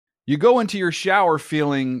You go into your shower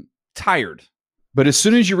feeling tired, but as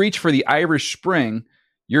soon as you reach for the Irish Spring,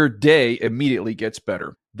 your day immediately gets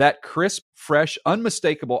better. That crisp, fresh,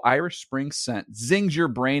 unmistakable Irish Spring scent zings your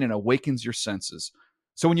brain and awakens your senses.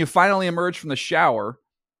 So when you finally emerge from the shower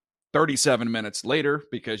 37 minutes later,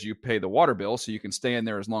 because you pay the water bill so you can stay in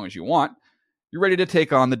there as long as you want, you're ready to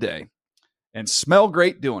take on the day and smell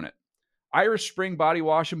great doing it. Irish Spring Body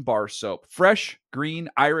Wash and Bar Soap. Fresh, green,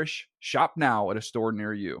 Irish. Shop now at a store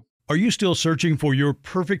near you. Are you still searching for your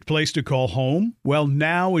perfect place to call home? Well,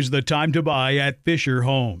 now is the time to buy at Fisher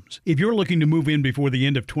Homes. If you're looking to move in before the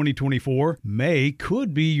end of 2024, May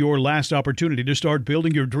could be your last opportunity to start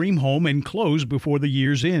building your dream home and close before the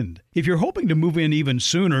year's end. If you're hoping to move in even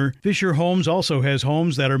sooner, Fisher Homes also has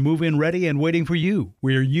homes that are move-in ready and waiting for you,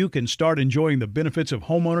 where you can start enjoying the benefits of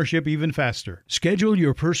homeownership even faster. Schedule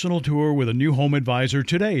your personal tour with a new home advisor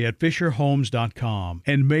today at FisherHomes.com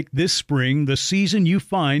and make this spring the season you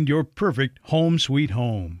find your perfect home sweet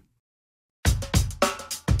home.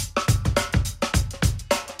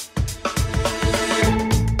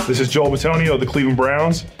 This is Joel Bitonio of the Cleveland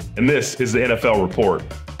Browns, and this is the NFL Report.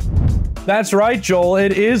 That's right, Joel.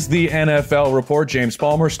 It is the NFL Report. James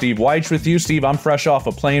Palmer, Steve Weich with you. Steve, I'm fresh off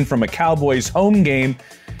a plane from a Cowboys home game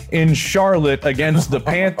in Charlotte against the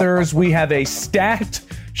Panthers. We have a stacked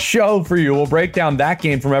show for you. We'll break down that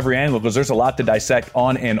game from every angle because there's a lot to dissect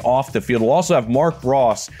on and off the field. We'll also have Mark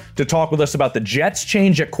Ross to talk with us about the Jets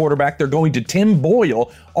change at quarterback. They're going to Tim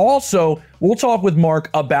Boyle. Also, we'll talk with Mark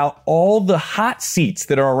about all the hot seats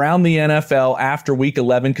that are around the NFL after Week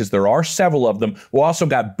 11 because there are several of them. We'll also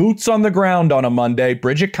got boots on the ground on a Monday.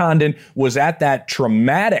 Bridget Condon was at that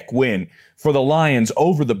traumatic win for the Lions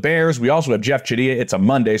over the Bears. We also have Jeff Chadilla. It's a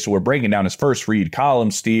Monday, so we're breaking down his first read column,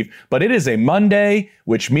 Steve. But it is a Monday,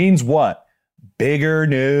 which means what? Bigger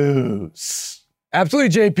news. Absolutely,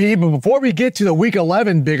 JP. But before we get to the Week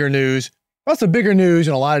 11 bigger news, lots of bigger news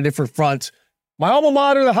in a lot of different fronts. My alma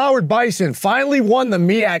mater, the Howard Bison, finally won the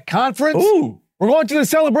MEAC Conference. Ooh. We're going to the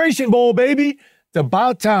Celebration Bowl, baby. It's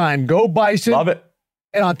about time. Go Bison. Love it.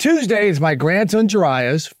 And on Tuesday is my grandson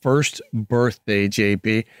Jariah's first birthday,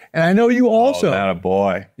 JP. And I know you also. Oh, that a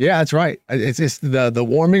boy. Yeah, that's right. It's the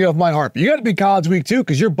warming of my heart. But you got to be College Week, too,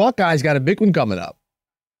 because your Buckeyes got a big one coming up.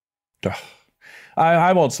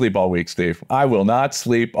 I won't sleep all week, Steve. I will not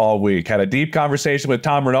sleep all week. Had a deep conversation with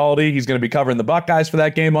Tom Rinaldi. He's going to be covering the Buckeyes for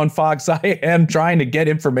that game on Fox. I am trying to get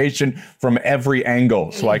information from every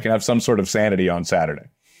angle so I can have some sort of sanity on Saturday.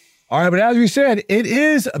 All right, but as we said, it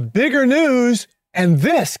is bigger news. And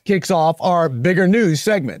this kicks off our bigger news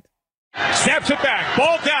segment. Snaps it back,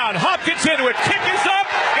 ball down, Hopkins into it, kick is up,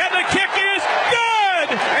 and the kick is good!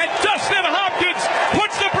 And Dustin Hopkins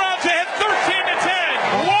puts the Browns ahead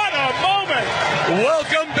 13-10. What a moment!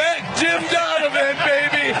 Welcome back, Jim Donovan,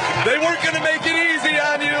 baby! They weren't going to make it easy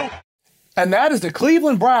on you. And that is the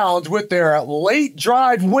Cleveland Browns with their late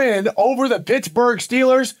drive win over the Pittsburgh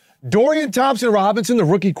Steelers. Dorian Thompson-Robinson, the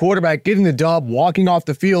rookie quarterback, getting the dub, walking off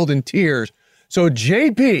the field in tears. So,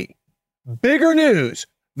 JP, bigger news,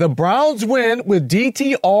 the Browns win with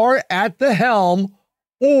DTR at the helm,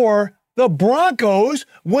 or the Broncos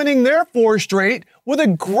winning their 4 straight with a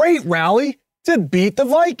great rally to beat the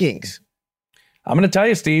Vikings. I'm going to tell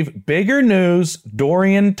you, Steve, bigger news,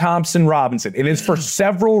 Dorian Thompson-Robinson. It is for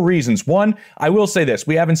several reasons. One, I will say this.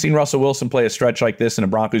 We haven't seen Russell Wilson play a stretch like this in a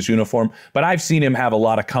Broncos uniform, but I've seen him have a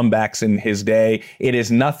lot of comebacks in his day. It is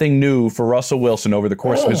nothing new for Russell Wilson over the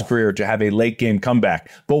course of his career to have a late-game comeback.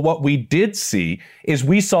 But what we did see is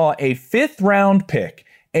we saw a 5th-round pick,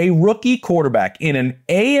 a rookie quarterback in an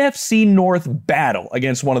AFC North battle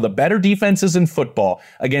against one of the better defenses in football,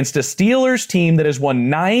 against a Steelers team that has won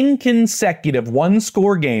 9 consecutive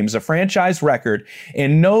one-score games, a franchise record,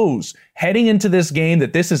 and knows heading into this game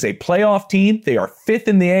that this is a playoff team. They are 5th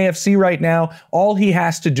in the AFC right now. All he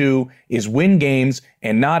has to do is win games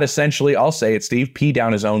and not essentially, I'll say it, Steve, pee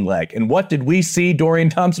down his own leg. And what did we see Dorian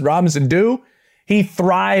Thompson-Robinson do? He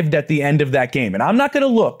thrived at the end of that game. And I'm not going to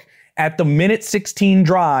look at the minute 16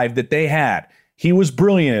 drive that they had. He was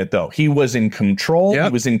brilliant at it, though. He was in control. Yep.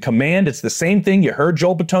 He was in command. It's the same thing you heard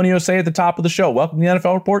Joel Bitonio say at the top of the show. Welcome to the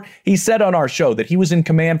NFL Report. He said on our show that he was in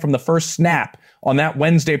command from the first snap on that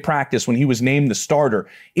Wednesday practice when he was named the starter.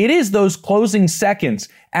 It is those closing seconds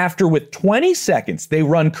after, with 20 seconds, they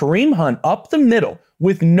run Kareem Hunt up the middle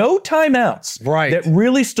with no timeouts, that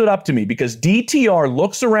really stood up to me, because DTR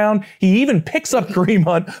looks around. He even picks up Kareem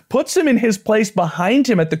Hunt, puts him in his place behind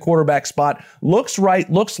him at the quarterback spot, looks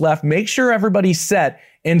right, looks left, makes sure everybody's set,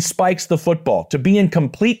 and spikes the football. To be in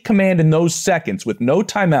complete command in those seconds with no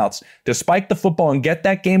timeouts, to spike the football and get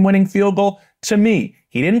that game-winning field goal, to me,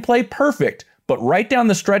 he didn't play perfect, but right down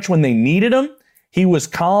the stretch when they needed him, He was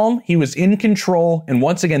calm. He was in control. And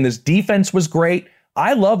once again, this defense was great.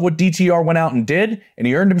 I love what DTR went out and did, and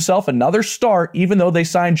he earned himself another start, even though they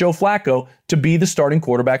signed Joe Flacco to be the starting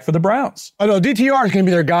quarterback for the Browns. Oh, no, DTR is going to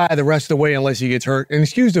be their guy the rest of the way unless he gets hurt. And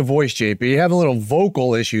excuse the voice, JP. You have a little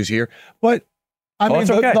vocal issues here. But, I mean,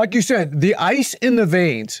 okay. Like you said, the ice in the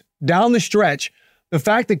veins down the stretch, the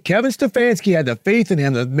fact that Kevin Stefanski had the faith in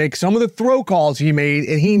him to make some of the throw calls he made,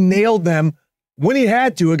 and he nailed them when he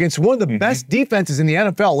had to against one of the best defenses in the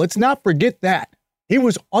NFL. Let's not forget that. He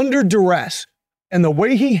was under duress. And the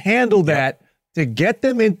way he handled that to get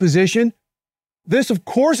them in position, this, of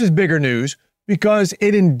course, is bigger news because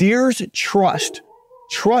it endears trust.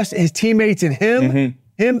 Trust his teammates in him,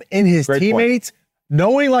 him and his teammates,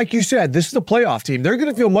 knowing, like you said, this is a playoff team. They're going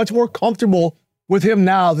to feel much more comfortable with him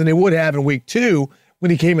now than they would have in week 2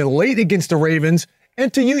 when he came in late against the Ravens.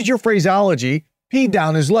 And to use your phraseology, peed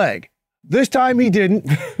down his leg. This time he didn't.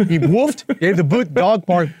 He woofed, gave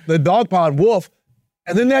the dog pound woof.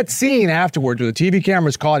 And then that scene afterwards where the TV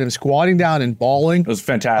cameras caught him squatting down and bawling. It was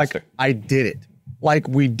fantastic. Like, I did it. Like,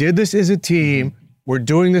 we did this as a team. We're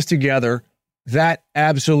doing this together. That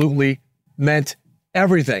absolutely meant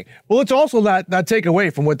everything. Well, let's also not take away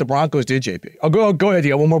from what the Broncos did, JP. Go ahead.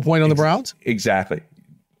 You got one more point on the Browns? Exactly.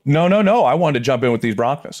 No. I wanted to jump in with these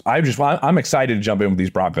Broncos. I'm excited to jump in with these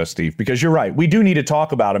Broncos, Steve, because you're right. We do need to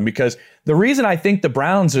talk about them because the reason I think the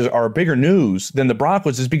Browns are bigger news than the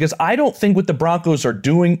Broncos is because I don't think what the Broncos are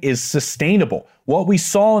doing is sustainable. What we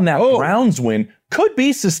saw in that Browns win could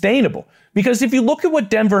be sustainable because if you look at what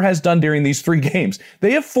Denver has done during these 3 games,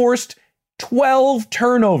 they have forced 12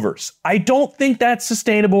 turnovers. I don't think that's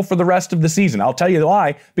sustainable for the rest of the season. I'll tell you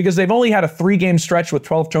why, because they've only had a 3-game stretch with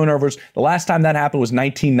 12 turnovers. The last time that happened was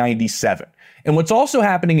 1997. And what's also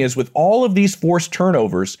happening is with all of these forced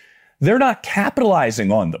turnovers, they're not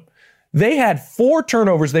capitalizing on them. They had 4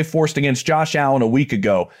 turnovers they forced against Josh Allen a week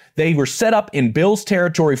ago. They were set up in Bills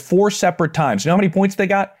territory 4 separate times. You know how many points they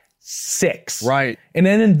got? 6. Right. And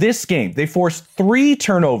then in this game, they forced 3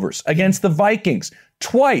 turnovers against the Vikings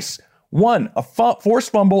twice. 1, a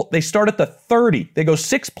forced fumble. They start at the 30. They go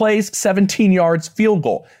 6 plays, 17 yards, field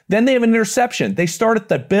goal. Then they have an interception. They start at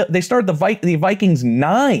the Vikings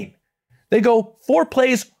 9. They go 4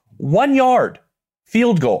 plays, 1 yard,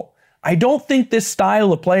 field goal. I don't think this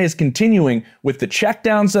style of play is continuing with the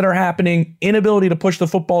checkdowns that are happening, inability to push the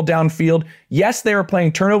football downfield. Yes, they are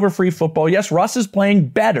playing turnover-free football. Yes, Russ is playing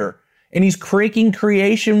better, and he's creating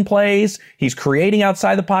creation plays. He's creating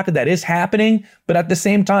outside the pocket. That is happening, but at the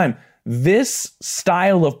same time, this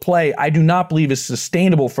style of play, I do not believe is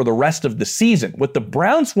sustainable for the rest of the season. What the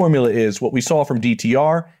Browns formula is, what we saw from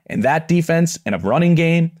DTR and that defense and a running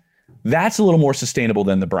game, that's a little more sustainable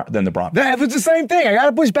than the Broncos. It's the same thing. I got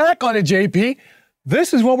to push back on it, JP.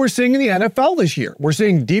 This is what we're seeing in the NFL this year. We're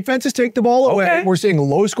seeing defenses take the ball away. Okay. We're seeing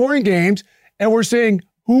low-scoring games, and we're seeing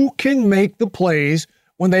who can make the plays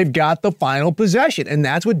when they've got the final possession. And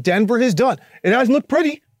that's what Denver has done. It hasn't looked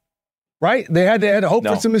pretty. Right? They had to hope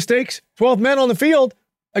for some mistakes. 12 men on the field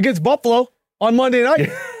against Buffalo on Monday night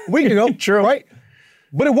a week ago. True. Right?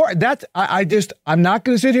 But it worked. I'm not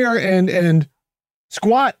going to sit here and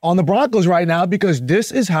squat on the Broncos right now because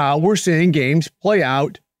this is how we're seeing games play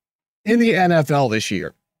out in the NFL this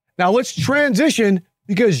year. Now let's transition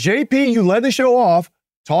because JP, you led the show off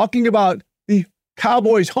talking about the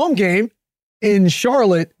Cowboys home game in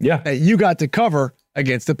Charlotte that you got to cover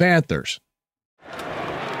against the Panthers.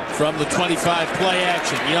 From the 25, play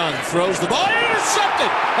action. Young throws the ball.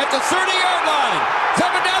 Intercepted at the 30-yard line.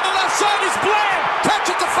 Coming down the left side is Bland.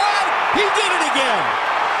 Catch at the 5. He did it again.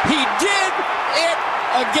 He did it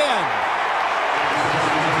again.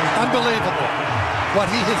 Unbelievable what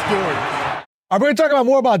he is doing. I'm going to talk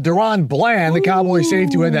more about Deron Bland, the Cowboys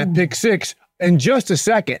safety who had that pick 6, in just a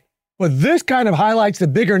second. But this kind of highlights the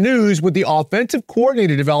bigger news with the offensive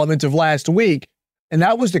coordinator developments of last week, and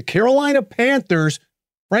that was the Carolina Panthers.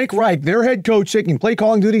 Frank Reich, their head coach, taking play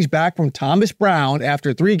calling duties back from Thomas Brown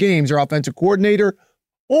after 3 games, their offensive coordinator,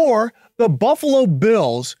 or the Buffalo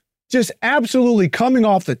Bills just absolutely coming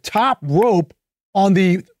off the top rope on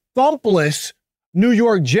the thumpless New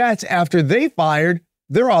York Jets after they fired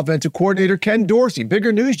their offensive coordinator, Ken Dorsey.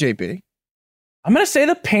 Bigger news, JP. I'm going to say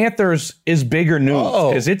the Panthers is bigger news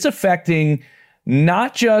because it's affecting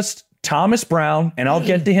not just Thomas Brown, and I'll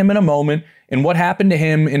get to him in a moment, and what happened to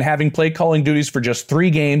him in having play calling duties for just 3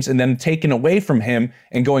 games and then taken away from him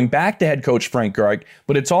and going back to head coach Frank Reich,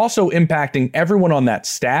 but it's also impacting everyone on that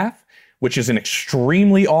staff, which is an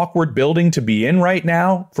extremely awkward building to be in right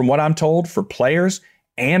now, from what I'm told, for players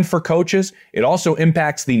and for coaches. It also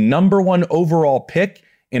impacts the number 1 overall pick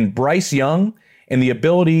in Bryce Young. and the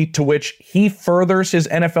ability to which he furthers his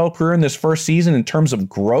NFL career in this first season in terms of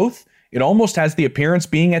growth, it almost has the appearance,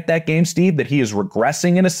 being at that game, Steve, that he is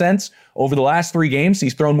regressing in a sense. Over the last 3 games,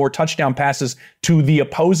 he's thrown more touchdown passes to the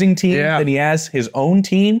opposing team than he has his own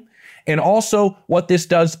team. And also what this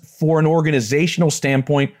does for an organizational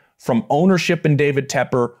standpoint from ownership and David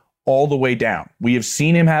Tepper all the way down. We have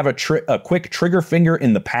seen him have a quick trigger finger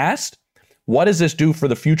in the past. What does this do for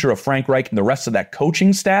the future of Frank Reich and the rest of that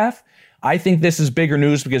coaching staff? I think this is bigger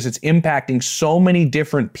news because it's impacting so many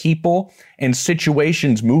different people and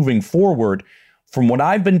situations moving forward. From what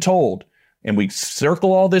I've been told, and we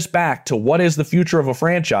circle all this back to what is the future of a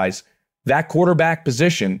franchise, that quarterback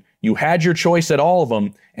position, you had your choice at all of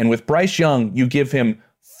them. And with Bryce Young, you give him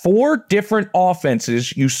 4 different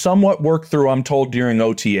offenses you somewhat work through, I'm told, during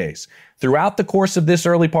OTAs. Throughout the course of this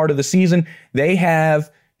early part of the season, they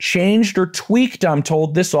have changed or tweaked, I'm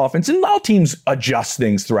told, this offense. And all teams adjust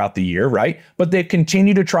things throughout the year, right? But they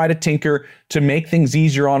continue to try to tinker to make things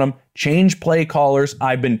easier on him, change play callers.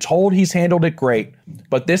 I've been told he's handled it great.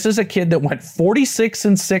 But this is a kid that went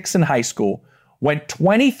 46-6 in high school, went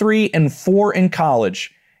 23-4 in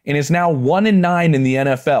college, and is now 1-9 in the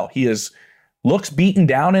NFL. He looks beaten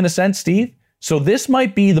down in a sense, Steve. So this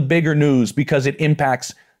might be the bigger news because it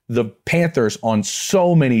impacts the Panthers on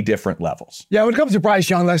so many different levels. Yeah, when it comes to Bryce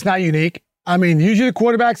Young, that's not unique. I mean, usually the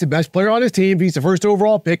quarterback's the best player on his team. He's the first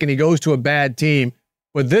overall pick, and he goes to a bad team.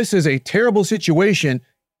 But this is a terrible situation.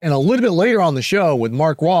 And a little bit later on the show with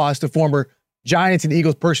Mark Ross, the former Giants and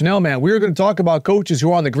Eagles personnel man, we're going to talk about coaches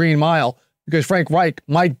who are on the green mile because Frank Reich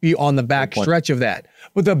might be on the back stretch of that.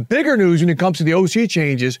 But the bigger news when it comes to the OC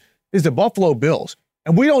changes is the Buffalo Bills.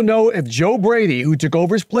 And we don't know if Joe Brady, who took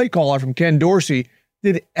over as play caller from Ken Dorsey,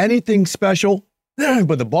 did anything special,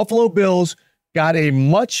 but the Buffalo Bills got a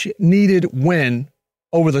much-needed win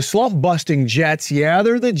over the slump-busting Jets. Yeah,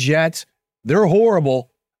 they're the Jets. They're horrible,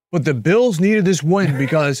 but the Bills needed this win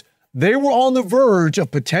because they were on the verge of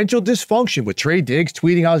potential dysfunction with Trey Diggs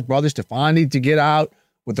tweeting out his brother Stephon needed to get out,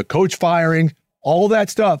 with the coach firing, all that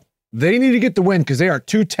stuff. They need to get the win because they are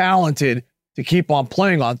too talented to keep on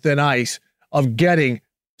playing on thin ice of getting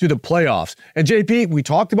to the playoffs. And JP, we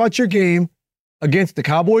talked about your game against the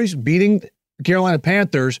Cowboys beating the Carolina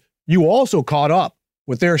Panthers. You also caught up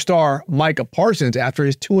with their star Micah Parsons after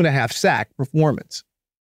his 2.5 sack performance.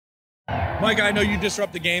 Mike, I know you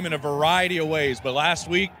disrupt the game in a variety of ways, but last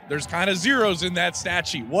week there's kind of zeros in that stat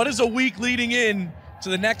sheet. What is a week leading in to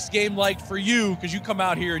the next game like for you? Because you come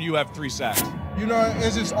out here and you have 3 sacks. You know,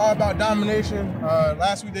 it's just all about domination.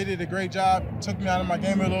 Last week they did a great job, took me out of my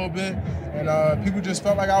game a little bit, and people just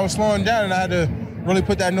felt like I was slowing down, and I had to really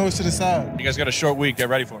put that nose to the side. You guys got a short week. Get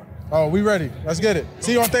ready for it. Oh, we ready. Let's get it.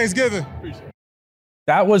 See you on Thanksgiving.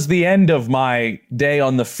 That was the end of my day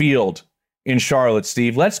on the field in Charlotte,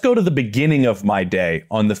 Steve. Let's go to the beginning of my day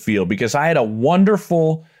on the field because I had a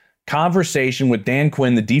wonderful conversation with Dan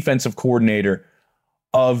Quinn, the defensive coordinator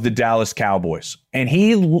of the Dallas Cowboys. And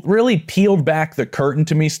he really peeled back the curtain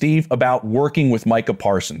to me, Steve, about working with Micah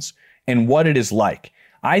Parsons and what it is like.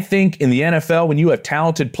 I think in the NFL, when you have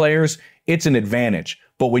talented players, it's an advantage.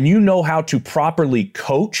 But when you know how to properly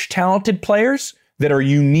coach talented players that are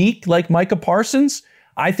unique like Micah Parsons,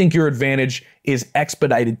 I think your advantage is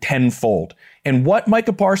expedited tenfold. And what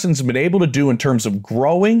Micah Parsons has been able to do in terms of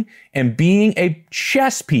growing and being a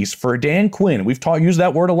chess piece for Dan Quinn, we've used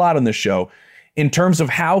that word a lot on this show, in terms of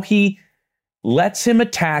how he lets him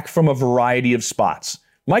attack from a variety of spots.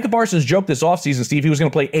 Micah Parsons joked this offseason, Steve, he was going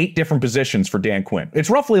to play 8 different positions for Dan Quinn. It's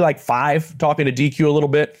roughly like 5, talking to DQ a little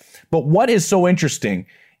bit. But what is so interesting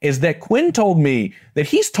is that Quinn told me that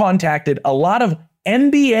he's contacted a lot of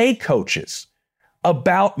NBA coaches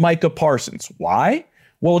about Micah Parsons. Why?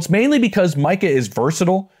 Well, it's mainly because Micah is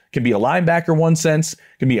versatile, can be a linebacker one sense,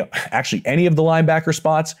 can be actually any of the linebacker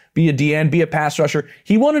spots, be a DN, be a pass rusher.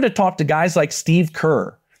 He wanted to talk to guys like Steve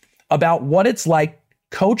Kerr about what it's like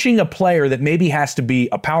coaching a player that maybe has to be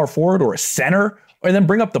a power forward or a center, or then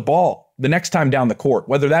bring up the ball the next time down the court,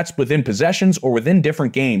 whether that's within possessions or within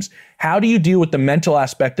different games. How do you deal with the mental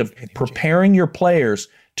aspect of preparing your players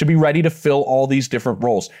to be ready to fill all these different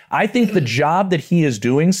roles? I think the job that he is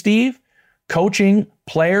doing, Steve, coaching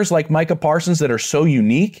players like Micah Parsons that are so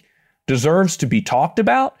unique, deserves to be talked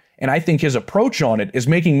about. And I think his approach on it is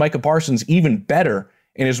making Micah Parsons even better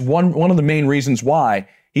and is one of the main reasons why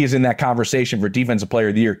he is in that conversation for Defensive Player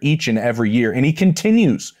of the Year each and every year. And he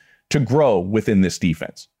continues to grow within this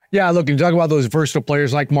defense. Yeah, look, you talk about those versatile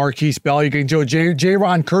players like Marquise Bell. You can throw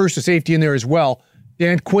J-Ron Curse, the safety, in there as well.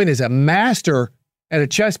 Dan Quinn is a master at a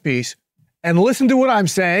chess piece. And listen to what I'm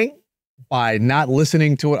saying by not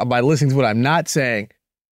listening to it, by listening to what I'm not saying.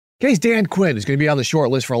 In case Dan Quinn is going to be on the short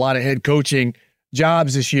list for a lot of head coaching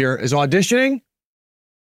jobs this year is auditioning.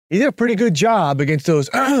 He did a pretty good job against those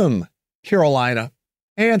Carolina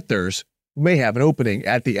Panthers, who may have an opening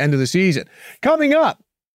at the end of the season. Coming up,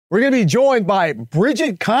 we're going to be joined by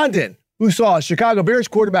Bridget Condon, who saw Chicago Bears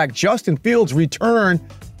quarterback Justin Fields return,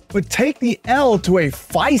 but take the L to a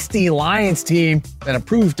feisty Lions team that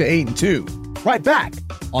improved to 8-2. Right back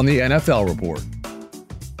on the NFL Report.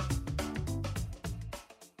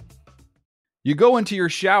 You go into your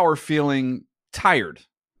shower feeling tired,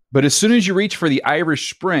 but as soon as you reach for the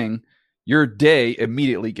Irish Spring, your day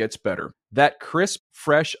immediately gets better. That crisp,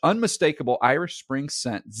 fresh, unmistakable Irish Spring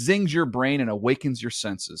scent zings your brain and awakens your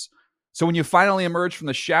senses. So when you finally emerge from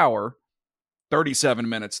the shower, 37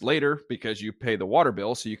 minutes later, because you pay the water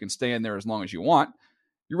bill so you can stay in there as long as you want,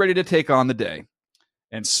 you're ready to take on the day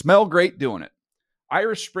and smell great doing it.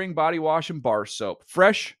 Irish Spring Body Wash and Bar Soap.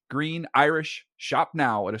 Fresh, green, Irish. Shop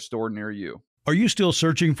now at a store near you. Are you still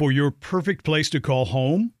searching for your perfect place to call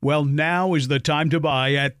home? Well, now is the time to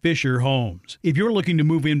buy at Fisher Homes. If you're looking to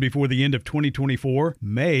move in before the end of 2024,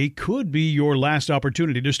 May could be your last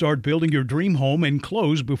opportunity to start building your dream home and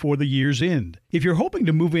close before the year's end. If you're hoping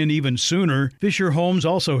to move in even sooner, Fisher Homes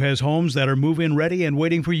also has homes that are move-in ready and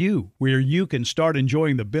waiting for you, where you can start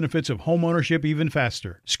enjoying the benefits of homeownership even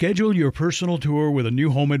faster. Schedule your personal tour with a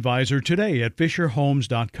new home advisor today at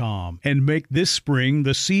FisherHomes.com and make this spring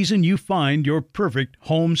the season you find your perfect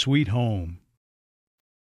home sweet home.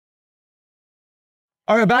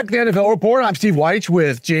 All right, back to the NFL Report. I'm Steve Weich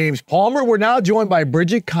with James Palmer. We're now joined by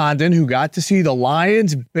Bridget Condon, who got to see the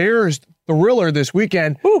Lions-Bears thriller this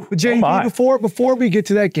weekend. But JP, before we get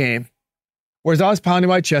to that game, whereas I was pounding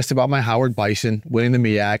my chest about my Howard Bison winning the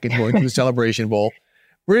MEAC and going to the Celebration Bowl,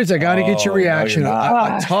 Bridget, I got to get your reaction.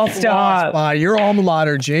 A tough loss by your alma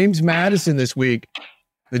mater, James Madison, this week.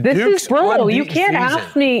 This is brutal. You can't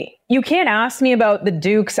ask me about the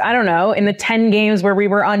Dukes, I don't know, in the 10 games where we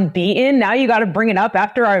were unbeaten. Now you got to bring it up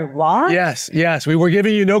after our loss? Yes. We were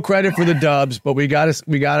giving you no credit for the dubs, but we got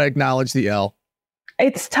to acknowledge the L.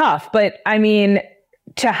 It's tough, but I mean,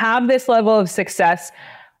 to have this level of success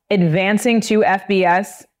advancing to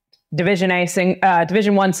FBS,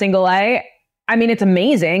 Division 1 single A, I mean, it's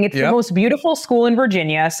amazing. It's the most beautiful school in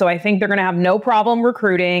Virginia, so I think they're going to have no problem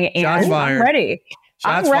recruiting, and I'm ready.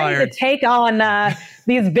 I'm ready to take on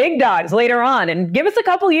these big dogs later on, and give us a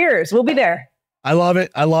couple years. We'll be there. I love it.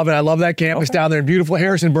 I love that campus down there in beautiful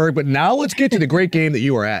Harrisonburg. But now let's get to the great game that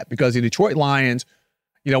you were at, because the Detroit Lions,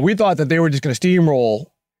 we thought that they were just going to steamroll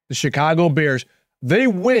the Chicago Bears. They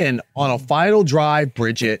win on a final drive,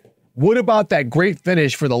 Bridget. What about that great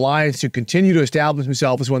finish for the Lions to continue to establish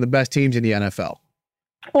themselves as one of the best teams in the NFL?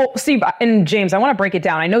 Well, Steve and James, I want to break it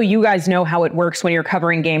down. I know you guys know how it works when you're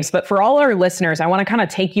covering games, but for all our listeners, I want to kind of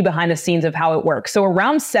take you behind the scenes of how it works. So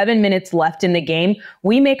around 7 minutes left in the game,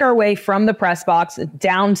 we make our way from the press box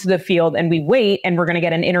down to the field, and we wait, and we're going to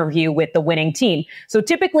get an interview with the winning team. So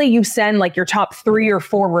typically you send like your top 3 or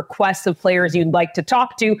 4 requests of players you'd like to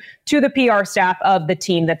talk to the PR staff of the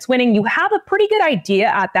team that's winning. You have a pretty good idea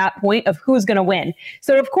at that point of who's going to win.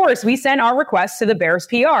 So of course we sent our requests to the Bears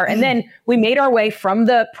PR, and then we made our way from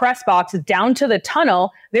the press box down to the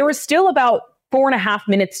tunnel. There was still about 4.5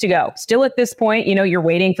 minutes to go. Still at this point, you're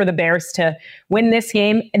waiting for the Bears to win this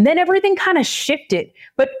game. And then everything kind of shifted.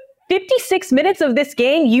 But 56 minutes of this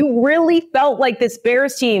game, you really felt like this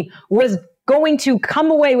Bears team was going to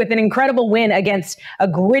come away with an incredible win against a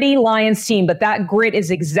gritty Lions team. But that grit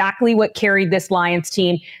is exactly what carried this Lions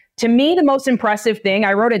team. To me, the most impressive thing,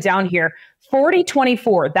 I wrote it down here,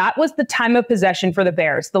 40-24. That was the time of possession for the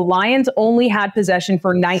Bears. The Lions only had possession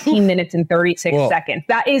for 19 minutes and 36 seconds.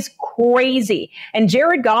 That is crazy. And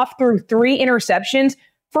Jared Goff threw 3 interceptions.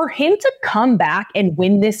 For him to come back and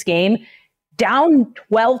win this game down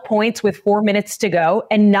 12 points with 4 minutes to go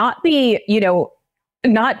and not be,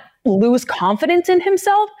 not lose confidence in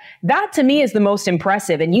himself, that to me is the most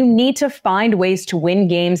impressive. And you need to find ways to win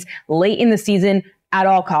games late in the season at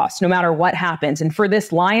all costs, no matter what happens. And for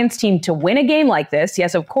this Lions team to win a game like this,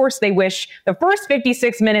 yes, of course, they wish the first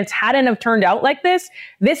 56 minutes hadn't have turned out like this.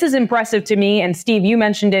 This is impressive to me. And Steve, you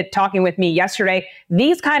mentioned it talking with me yesterday.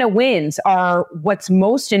 These kind of wins are what's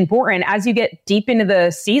most important as you get deep into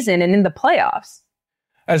the season and in the playoffs.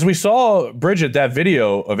 As we saw, Bridget, that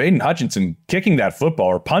video of Aiden Hutchinson kicking that football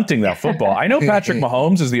or punting that football. I know Patrick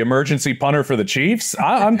Mahomes is the emergency punter for the Chiefs.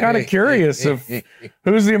 I'm kind of curious of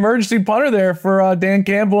who's the emergency punter there for Dan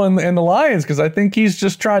Campbell and the Lions, because I think he's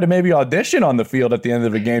just trying to maybe audition on the field at the end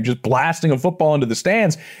of the game, just blasting a football into the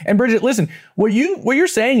stands. And Bridget, listen, what you're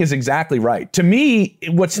saying is exactly right. To me,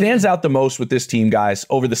 what stands out the most with this team, guys,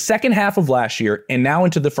 over the second half of last year and now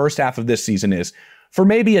into the first half of this season is, for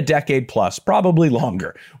maybe a decade plus, probably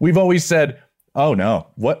longer, we've always said oh no,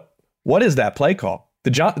 what is that play call?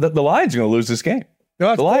 The Lions are going to lose this game. No,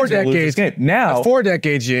 that's 4 decades. Now, that's 4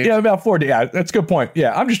 decades, James. Yeah, about 4 decades. Yeah, that's a good point.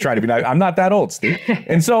 Yeah, I'm just trying to be nice. I'm not that old, Steve.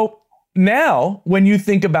 And so now, when you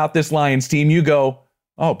think about this Lions team, you go,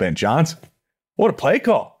 oh, Ben Johnson, what a play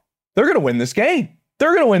call. They're going to win this game.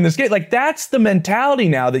 They're going to win this game. Like, that's the mentality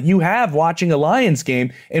now that you have watching a Lions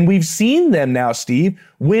game. And we've seen them now, Steve,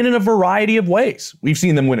 win in a variety of ways. We've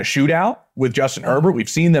seen them win a shootout with Justin Herbert. We've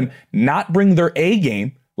seen them not bring their A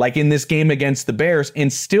game, like in this game against the Bears,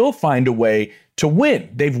 and still find a way to win.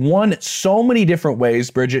 They've won so many different ways,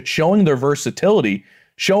 Bridget, showing their versatility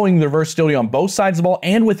on both sides of the ball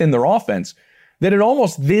and within their offense, that it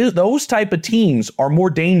almost, those type of teams are more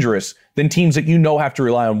dangerous than teams that have to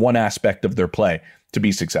rely on one aspect of their play to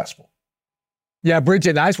be successful. Yeah,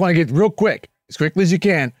 Bridget, I just want to get real quick, as quickly as you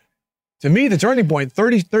can. To me, the turning point,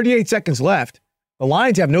 38 seconds left. The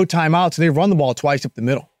Lions have no timeouts, and they run the ball twice up the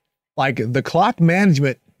middle. Like, the clock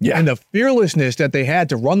management and the fearlessness that they had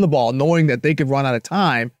to run the ball, knowing that they could run out of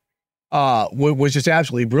time, was just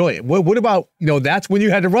absolutely brilliant. What about, that's when you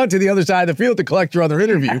had to run to the other side of the field to collect your other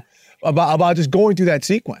interview about just going through that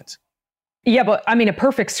sequence. Yeah, but I mean, a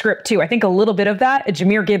perfect script too. I think a little bit of that,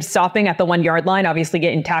 Jahmyr Gibbs stopping at the 1 yard line, obviously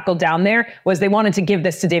getting tackled down there, was they wanted to give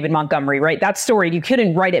this to David Montgomery, right? That story, you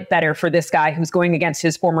couldn't write it better for this guy who's going against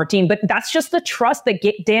his former team. But that's just the trust that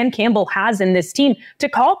Dan Campbell has in this team to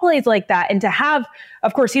call plays like that and to have,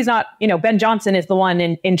 of course, he's not, Ben Johnson is the one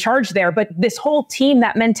in charge there, but this whole team,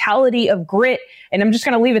 that mentality of grit. And I'm just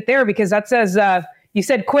going to leave it there because that says, you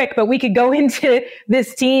said quick, but we could go into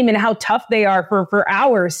this team and how tough they are for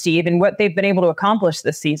hours, Steve, and what they've been able to accomplish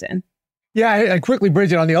this season. Yeah, and quickly,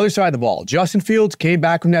 Bridget, on the other side of the ball, Justin Fields came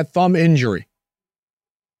back from that thumb injury.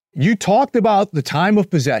 You talked about the time of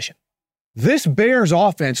possession. This Bears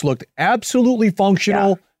offense looked absolutely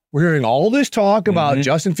functional. Yeah. We're hearing all this talk about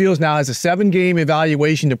Justin Fields now has a 7-game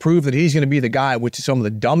evaluation to prove that he's going to be the guy, which is some of the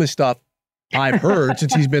dumbest stuff I've heard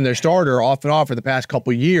since he's been their starter off and on for the past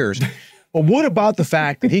couple of years. But what about the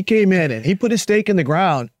fact that he came in and he put his stake in the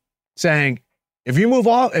ground saying, if you move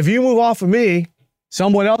off of me,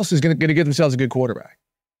 someone else is going to get themselves a good quarterback?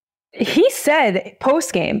 He said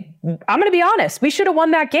post-game, I'm going to be honest, we should have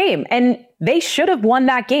won that game. And they should have won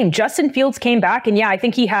that game. Justin Fields came back, and yeah, I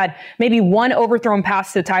think he had maybe one overthrown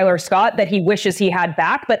pass to Tyler Scott that he wishes he had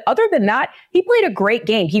back. But other than that, he played a great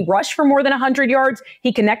game. He rushed for more than 100 yards.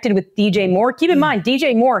 He connected with DJ Moore. Keep in mind,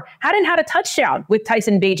 DJ Moore hadn't had a touchdown with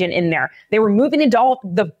Tyson Bagent in there. They were moving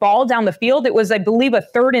the ball down the field. It was, I believe, a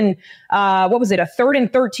third and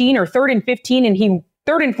 13 or 3rd and 15, and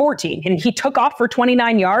 3rd and 14, and he took off for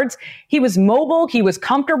 29 yards. He was mobile. He was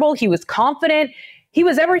comfortable. He was confident. He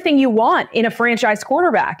was everything you want in a franchise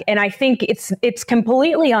quarterback. And I think it's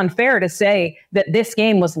completely unfair to say that this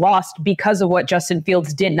game was lost because of what Justin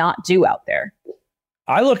Fields did not do out there.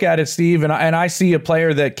 I look at it, Steve, and I see a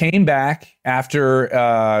player that came back after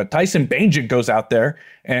Tyson Bagent goes out there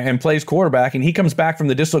and plays quarterback, and he comes back from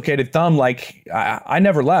the dislocated thumb like, I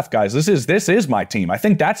never left, guys. This is my team. I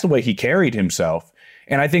think that's the way he carried himself.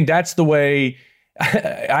 And I think that's the way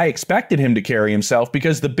I expected him to carry himself,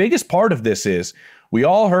 because the biggest part of this is we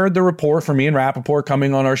all heard the report from Ian Rappaport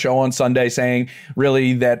coming on our show on Sunday saying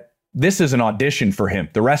really that this is an audition for him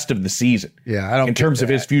the rest of the season. Yeah, I don't in terms of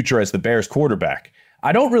his future as the Bears quarterback.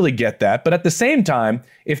 I don't really get that. But at the same time,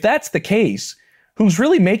 if that's the case, who's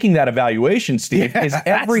really making that evaluation, Steve, is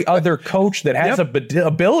every other coach that has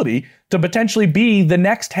ability to potentially be the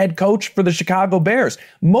next head coach for the Chicago Bears.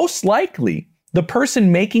 Most likely, the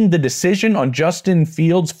person making the decision on Justin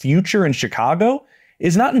Fields' future in Chicago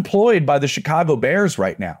is not employed by the Chicago Bears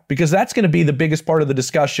right now, because that's going to be the biggest part of the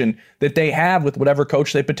discussion that they have with whatever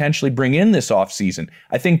coach they potentially bring in this offseason.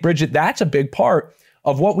 I think, Bridget, that's a big part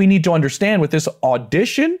of what we need to understand with this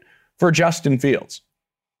audition for Justin Fields.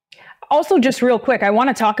 Also, just real quick, I want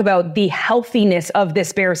to talk about the healthiness of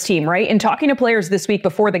this Bears team, right? And talking to players this week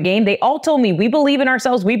before the game, they all told me, we believe in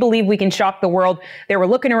ourselves. We believe we can shock the world. They were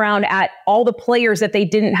looking around at all the players that they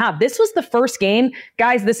didn't have. This was the first game,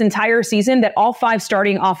 guys, this entire season that all 5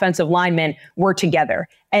 starting offensive linemen were together.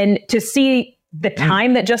 And to see the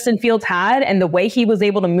time that Justin Fields had and the way he was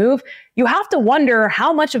able to move, you have to wonder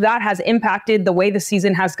how much of that has impacted the way the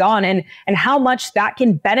season has gone and how much that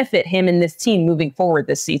can benefit him and this team moving forward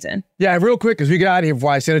this season. Yeah, real quick, as we get out of here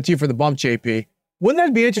before I send it to you for the bump, JP, wouldn't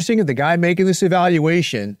that be interesting if the guy making this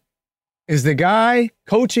evaluation is the guy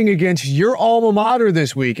coaching against your alma mater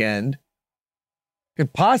this weekend,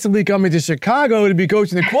 could possibly come into Chicago to be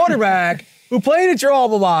coaching the quarterback who played at your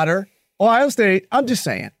alma mater, Ohio State? I'm just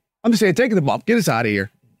saying, take the bump. Get us out of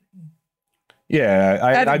here. Yeah,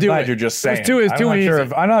 I'm glad you're just saying. I'm not sure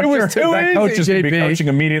if that coach is going to be coaching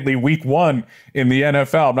immediately week 1 in the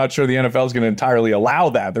NFL. I'm not sure the NFL is going to entirely allow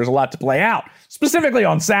that. There's a lot to play out, specifically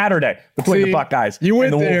on Saturday between the Buckeyes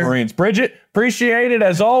and the Wolverines. Bridget, appreciate it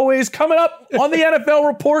as always. Coming up on the NFL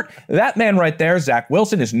Report, that man right there, Zach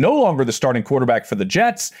Wilson, is no longer the starting quarterback for the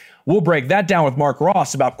Jets. We'll break that down with Mark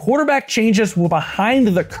Ross about quarterback changes behind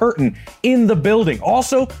the curtain in the building.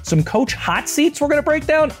 Also, some coach hot seats. We're going to break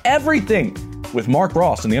down everything with Mark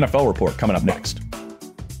Ross in the NFL Report coming up next.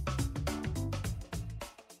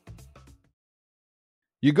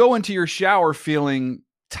 You go into your shower feeling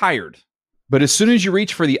tired, but as soon as you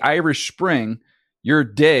reach for the Irish Spring, your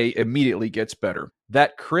day immediately gets better.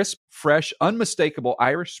 That crisp, fresh, unmistakable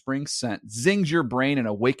Irish Spring scent zings your brain and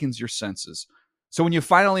awakens your senses. So when you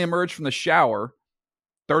finally emerge from the shower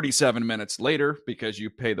 37 minutes later, because you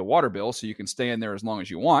pay the water bill so you can stay in there as long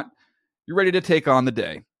as you want, you're ready to take on the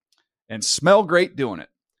day and smell great doing it.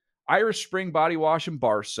 Irish Spring Body Wash and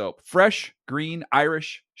Bar Soap. Fresh, green,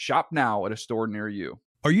 Irish. Shop now at a store near you.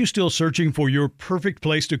 Are you still searching for your perfect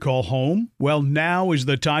place to call home? Well, now is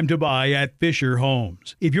the time to buy at Fisher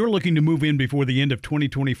Homes. If you're looking to move in before the end of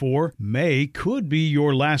 2024, May could be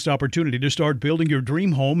your last opportunity to start building your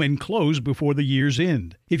dream home and close before the year's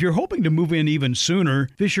end. If you're hoping to move in even sooner,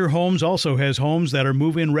 Fisher Homes also has homes that are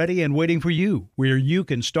move-in ready and waiting for you, where you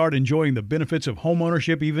can start enjoying the benefits of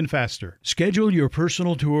homeownership even faster. Schedule your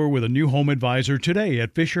personal tour with a new home advisor today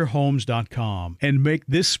at FisherHomes.com and make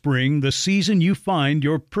this spring the season you find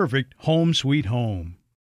your perfect home sweet home.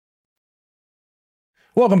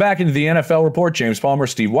 Welcome back into the NFL Report. James Palmer,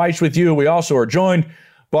 Steve Wyche with you. We also are joined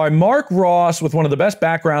by Mark Ross with one of the best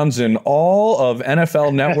backgrounds in all of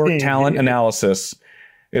NFL Network talent analysis.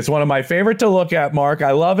 It's one of my favorite to look at, Mark.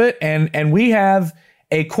 I love it. And we have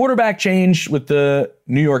a quarterback change with the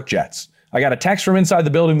New York Jets. I got a text from inside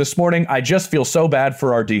the building this morning. I just feel so bad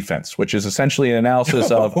for our defense, which is essentially an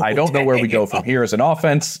analysis of I don't know where we go from here as an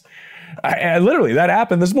offense. I literally, that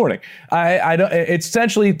happened this morning. It's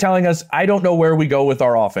essentially telling us, I don't know where we go with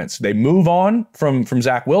our offense. They move on from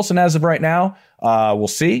Zach Wilson as of right now. We'll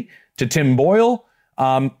see, to Tim Boyle.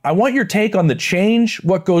 I want your take on the change,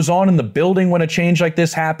 what goes on in the building when a change like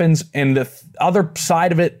this happens. And the other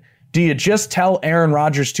side of it, do you just tell Aaron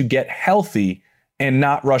Rodgers to get healthy and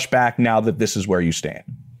not rush back now that this is where you stand?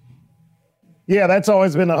 Yeah, that's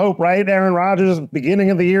always been the hope, right? Aaron Rodgers, beginning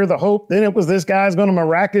of the year, the hope. Then it was this guy's going to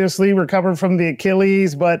miraculously recover from the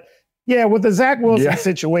Achilles. But yeah, with the Zach Wilson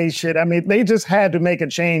situation, I mean, they just had to make a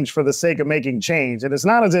change for the sake of making change. And it's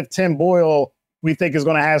not as if Tim Boyle, we think, is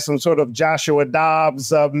going to have some sort of Joshua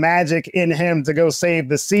Dobbs magic in him to go save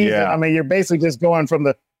the season. Yeah. I mean, you're basically just going from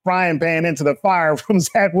the frying pan into the fire from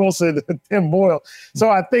Zach Wilson to Tim Boyle. So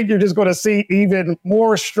I think you're just going to see even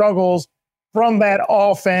more struggles from that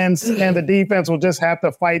offense, and the defense will just have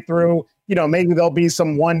to fight through. You know, maybe there'll be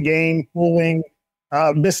some one-game fooling,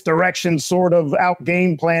 misdirection sort of out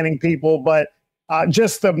game planning people, but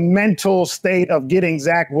just the mental state of getting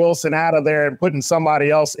Zach Wilson out of there and putting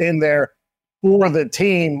somebody else in there for the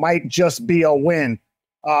team might just be a win.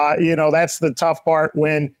 You know, that's the tough part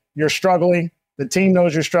when you're struggling. The team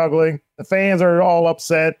knows you're struggling. The fans are all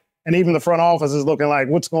upset. And even the front office is looking like,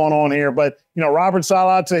 what's going on here? But, you know, Robert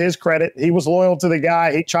Saleh, to his credit, he was loyal to the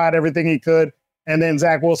guy. He tried everything he could. And then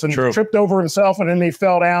Zach Wilson tripped over himself, and then he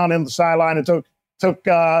fell down in the sideline and took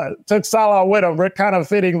Saleh with him, kind of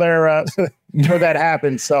fitting there where that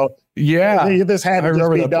happened. So, yeah, this had to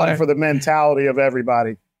just be done for the mentality of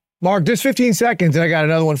everybody. Mark, just 15 seconds, and I got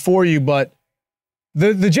another one for you, but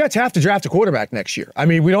the Jets have to draft a quarterback next year. I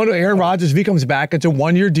mean, we don't know Aaron Rodgers, if he comes back, it's a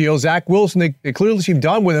one-year deal. Zach Wilson, they clearly seem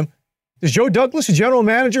done with him. Is Joe Douglas, the general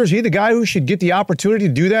manager, is he the guy who should get the opportunity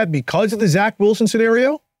to do that because of the Zach Wilson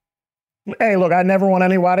scenario? Hey, look, I never want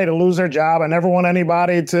anybody to lose their job. I never want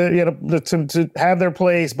anybody to have their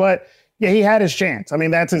place. But, yeah, he had his chance. I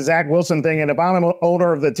mean, that's a Zach Wilson thing. And if I'm an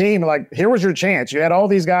owner of the team, like, here was your chance. You had all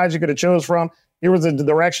these guys you could have chose from. Here was the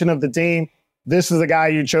direction of the team. This is the guy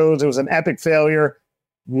you chose. It was an epic failure.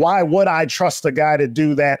 Why would I trust a guy to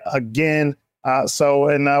do that again?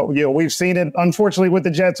 We've seen it, unfortunately, with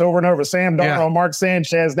the Jets over and over. Sam Darnold, Mark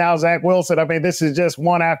Sanchez, now Zach Wilson. I mean, this is just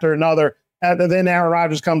one after another. Then Aaron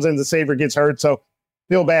Rodgers comes in, the savior gets hurt. So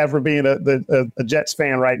feel bad for being a Jets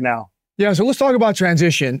fan right now. Yeah, so let's talk about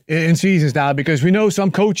transition in seasons now, because we know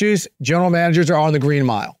some coaches, general managers are on the green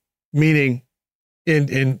mile, meaning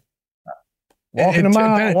in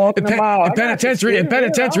penitentiary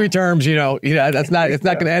terms, it's not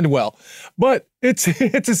going to end well. But it's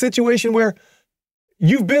a situation where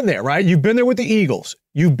you've been there, right? You've been there with the Eagles.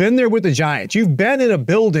 You've been there with the Giants. You've been in a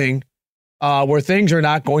building where things are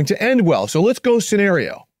not going to end well. So let's go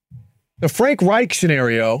scenario. The Frank Reich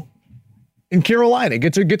scenario in Carolina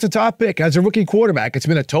gets a top pick as a rookie quarterback. It's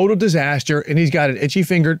been a total disaster, and he's got an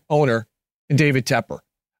itchy-fingered owner in David Tepper.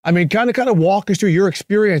 I mean, kind of walk us through your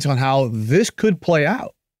experience on how this could play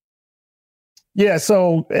out. Yeah,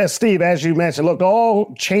 so Steve, as you mentioned, look,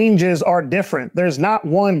 all changes are different. There's not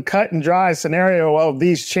one cut and dry scenario of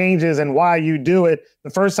these changes and why you do it.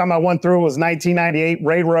 The first time I went through was 1998,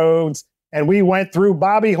 Ray Rhodes, and we went through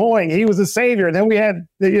Bobby Hoying. He was a savior. And then we had,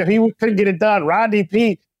 he couldn't get it done. Rodney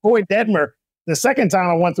Peete, Boyd Detmer. The second time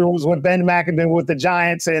I went through was with Ben McAdoo with the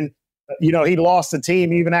Giants, and he lost the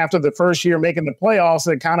team even after the first year making the playoffs.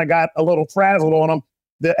 It kind of got a little frazzled on him.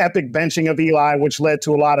 The epic benching of Eli, which led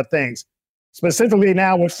to a lot of things. Specifically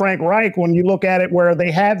now with Frank Reich, when you look at it where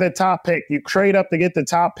they had the top pick, you trade up to get the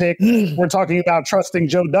top pick. We're talking about trusting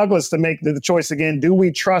Joe Douglas to make the choice again. Do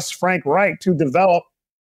we trust Frank Reich to develop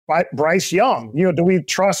Bryce Young? Do we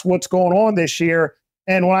trust what's going on this year?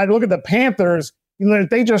 And when I look at the Panthers, they're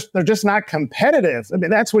just not competitive. I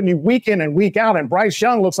mean, that's when you week in and week out, and Bryce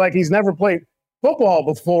Young looks like he's never played football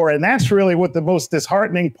before. And that's really what the most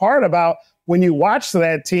disheartening part about when you watch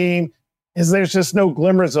that team is there's just no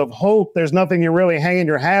glimmers of hope. There's nothing you're really hanging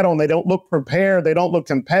your hat on. They don't look prepared. They don't look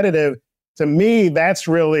competitive. To me, that's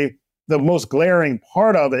really the most glaring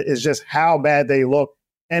part of it, is just how bad they look.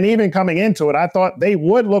 And even coming into it, I thought they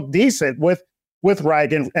would look decent with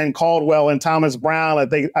Reich and Caldwell and Thomas Brown.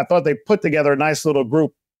 I thought they put together a nice little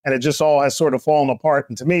group, and it just all has sort of fallen apart.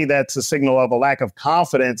 And to me, that's a signal of a lack of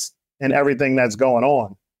confidence in everything that's going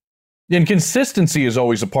on. And consistency is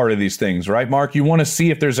always a part of these things, right, Mark? You want to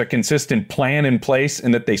see if there's a consistent plan in place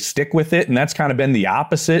and that they stick with it. And that's kind of been the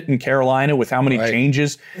opposite in Carolina with how many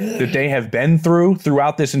changes that they have been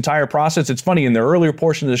throughout this entire process. It's funny, in the earlier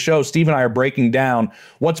portion of the show, Steve and I are breaking down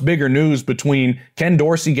what's bigger news between Ken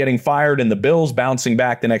Dorsey getting fired and the Bills bouncing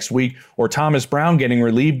back the next week, or Thomas Brown getting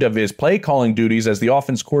relieved of his play calling duties as the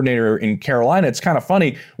offense coordinator in Carolina. It's kind of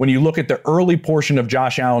funny when you look at the early portion of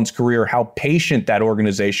Josh Allen's career, how patient that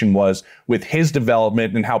organization was with his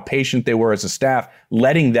development and how patient they were as a staff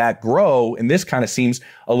letting that grow. And this kind of seems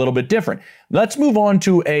a little bit different. Let's move on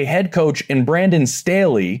to a head coach in Brandon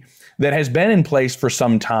Staley that has been in place for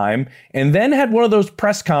some time and then had one of those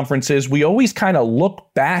press conferences we always kind of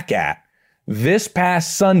look back at this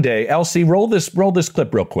past Sunday. LC, roll this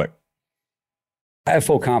clip real quick. I have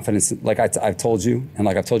full confidence, like I've told you, and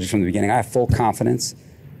like I've told you from the beginning, I have full confidence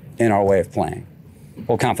in our way of playing.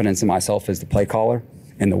 Full confidence in myself as the play caller,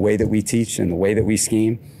 in the way that we teach and the way that we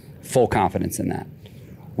scheme. Full confidence in that.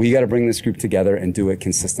 We got to bring this group together and do it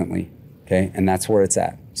consistently, okay? And that's where it's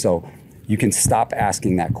at. So you can stop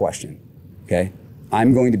asking that question, okay?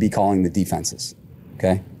 I'm going to be calling the defenses,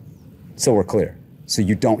 okay? So we're clear. So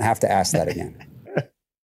you don't have to ask that again.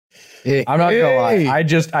 I'm not gonna lie.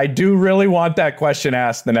 I do really want that question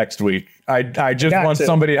asked the next week. I just want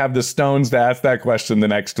somebody to have the stones to ask that question the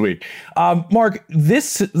next week. Mark,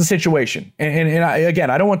 this situation, and again,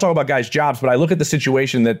 I don't want to talk about guys' jobs, but I look at the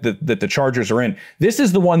situation that the Chargers are in. This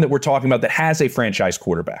is the one that we're talking about that has a franchise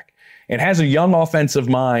quarterback and has a young offensive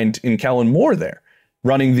mind in Kellen Moore there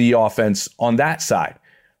running the offense on that side.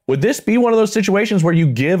 Would this be one of those situations where you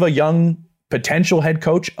give a young potential head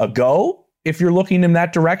coach a go? If you're looking in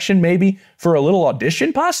that direction, maybe for a little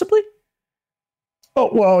audition, possibly? Oh,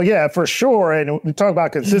 well, yeah, for sure. And we talk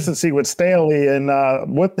about consistency with Staley, and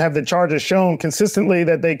what have the Chargers shown consistently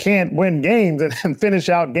that they can't win games and finish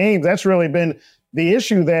out games. That's really been the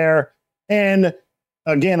issue there. And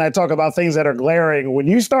again, I talk about things that are glaring. When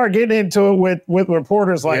you start getting into it with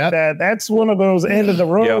reporters like that, that's one of those end of the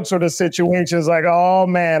road sort of situations like, oh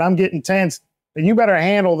man, I'm getting tense. And you better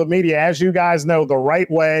handle the media, as you guys know, the right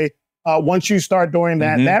way. Once you start doing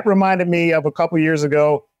that, that reminded me of a couple years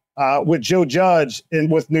ago with Joe Judge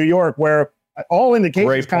with New York, where all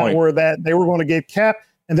indications kind of were that they were going to get kept.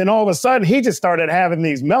 And then all of a sudden, he just started having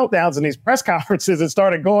these meltdowns in these press conferences and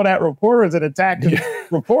started going at reporters and attacking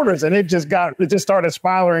reporters. And it just started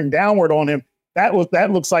spiraling downward on him. That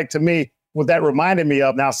looks like to me what that reminded me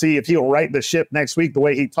of. Now, see if he'll right the ship next week the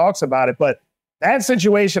way he talks about it. But that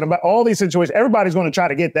situation, about all these situations, everybody's going to try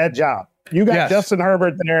to get that job. You got Justin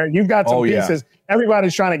Herbert there. You've got some pieces.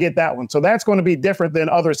 Everybody's trying to get that one. So that's going to be different than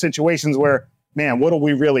other situations where, man, what do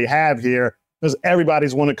we really have here? Because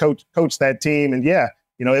everybody's want to coach that team. And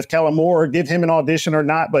if Kellen Moore, give him an audition or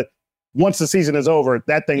not. But once the season is over,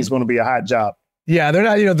 that thing's going to be a hot job. Yeah, they're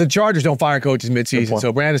not. The Chargers don't fire coaches midseason,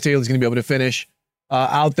 so Brandon Staley's going to be able to finish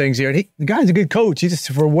out things here. And the guy's a good coach. He just,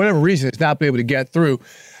 for whatever reason, has not been able to get through.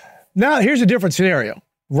 Now, here's a different scenario.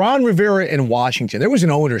 Ron Rivera in Washington, there was an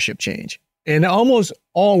ownership change. And almost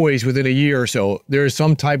always within a year or so, there is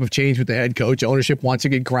some type of change with the head coach. Ownership wants to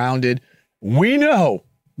get grounded. We know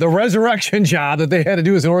the resurrection job that they had to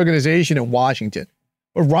do as an organization in Washington.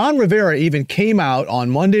 But Ron Rivera even came out on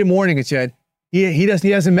Monday morning and said he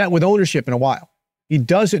hasn't met with ownership in a while. He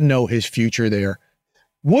doesn't know his future there.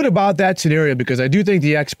 What about that scenario? Because I do think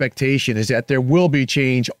the expectation is that there will be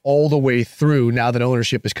change all the way through now that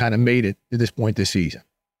ownership has kind of made it to this point this season.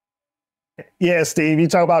 Yeah, Steve, you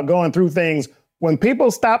talk about going through things. When people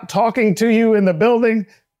stop talking to you in the building,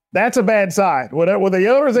 that's a bad sign. When the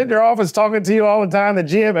owners in your office talking to you all the time, the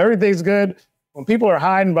GM, everything's good. When people are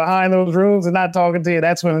hiding behind those rooms and not talking to you,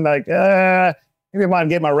 that's when maybe I might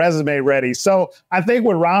get my resume ready. So I think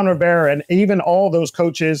with Ron Rivera and even all those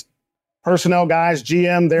coaches, personnel guys,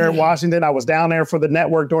 GM there at Washington, I was down there for the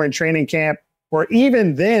network during training camp, where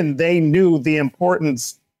even then they knew the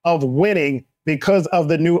importance of winning because of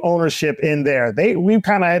the new ownership in there. We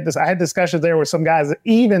kind of had this. I had discussions there with some guys that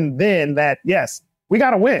even then that, yes, we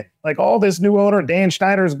got to win. Like all this new owner, Dan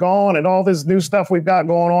Schneider's gone and all this new stuff we've got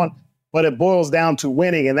going on, but it boils down to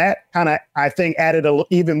winning. And that kind of, I think, added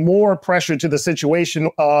even more pressure to the situation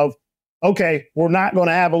of, okay, we're not going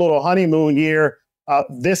to have a little honeymoon year.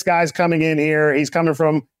 This guy's coming in here. He's coming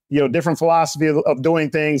from, different philosophy of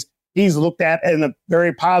doing things. He's looked at in a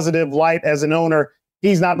very positive light as an owner.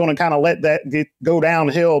 He's not going to kind of let that go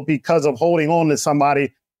downhill because of holding on to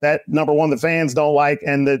somebody that, number one, the fans don't like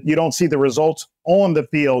and that you don't see the results on the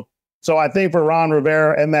field. So I think for Ron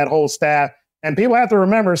Rivera and that whole staff, and people have to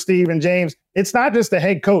remember, Steve and James, it's not just the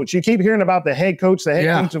head coach. You keep hearing about the head coach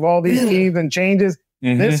of all these teams and changes.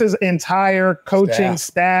 Mm-hmm. This is entire coaching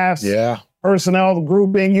staffs. Personnel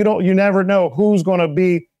grouping. You never know who's going to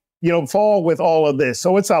be, fall with all of this.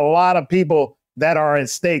 So it's a lot of people that are at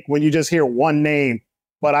stake when you just hear one name.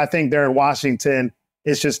 But I think there in Washington,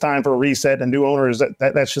 it's just time for a reset and new owners.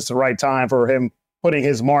 That's just the right time for him putting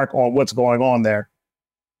his mark on what's going on there.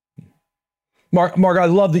 Mark, I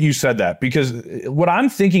love that you said that, because what I'm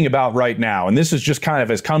thinking about right now, and this is just kind of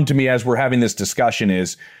has come to me as we're having this discussion,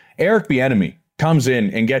 is Eric Bieniemy comes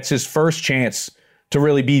in and gets his first chance to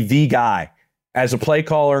really be the guy as a play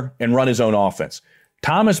caller and run his own offense.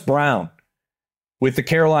 Thomas Brown with the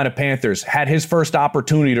Carolina Panthers had his first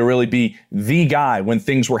opportunity to really be the guy when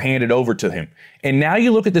things were handed over to him. And now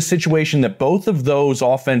you look at the situation that both of those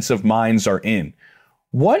offensive minds are in.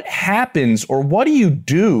 What happens, or what do you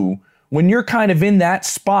do when you're kind of in that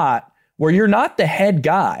spot where you're not the head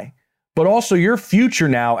guy, but also your future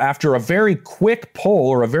now after a very quick poll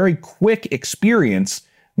or a very quick experience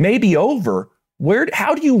may be over?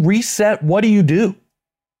 How do you reset? What do you do?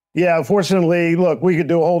 Yeah, unfortunately, look, we could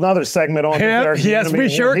do a whole nother segment on this. Yes, we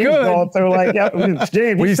sure could. Going through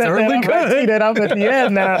James, we certainly could. That up at the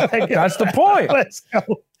end now. That's the point. Let's go.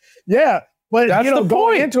 Yeah, but that's the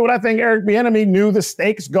going point. into it, I think Eric Bieniemy knew the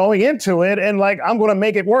stakes going into it, and I'm going to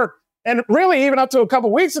make it work. And really, even up to a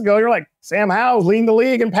couple weeks ago, you're like, Sam Howell's leading the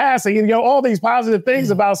league in passing, all these positive things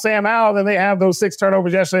about Sam Howell. Then they have those 6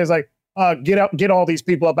 turnovers yesterday. It's like, get all these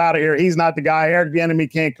people up out of here. He's not the guy. Eric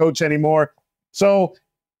Bieniemy can't coach anymore. So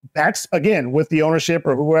that's, again, with the ownership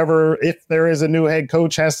or whoever, if there is a new head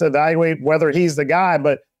coach, has to evaluate whether he's the guy.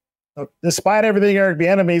 But despite everything Eric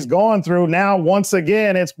Bieniemy's gone through, now once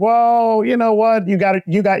again, it's, well, you know what? You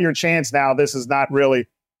got your chance now. This is not really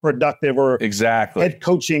productive or head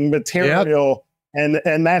coaching material. Yep.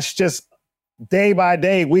 And that's just day by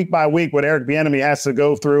day, week by week, what Eric Bieniemy has to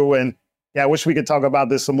go through. And yeah, I wish we could talk about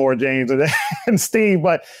this some more, James and Steve,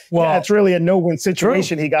 but it's really a no-win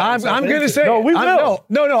situation he got. I'm going to say, no, we will.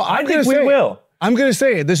 I think we will. I'm going to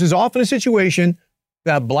say it. This is often a situation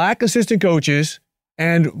that black assistant coaches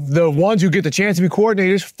and the ones who get the chance to be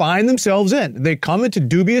coordinators find themselves in. They come into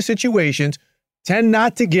dubious situations, tend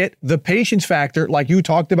not to get the patience factor like you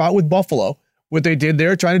talked about with Buffalo, what they did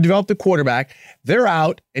there, trying to develop the quarterback. They're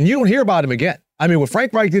out, and you don't hear about him again. I mean, what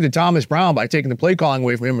Frank Reich did to Thomas Brown by taking the play calling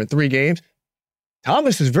away from him in 3 games,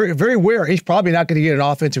 Thomas is very, very aware he's probably not going to get an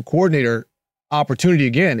offensive coordinator opportunity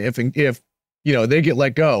again if they get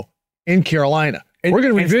let go in Carolina. We're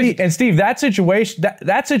going to revisit. And Steve, that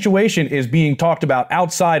situation is being talked about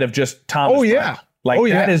outside of just Thomas Brown.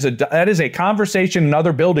 That is a conversation in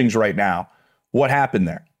other buildings right now. What happened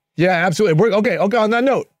there? Yeah, absolutely. Okay. On that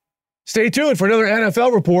note, stay tuned for another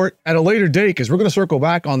NFL report at a later date, because we're going to circle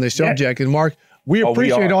back on this subject. And Mark, we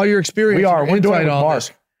appreciate all your experience. We're doing it with Mark.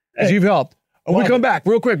 As you've helped. When we come back,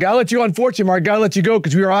 real quick, gotta let you, unfortunately, Mark, gotta let you go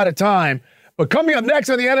because we are out of time. But coming up next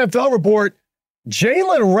on the NFL report,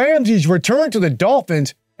 Jalen Ramsey's return to the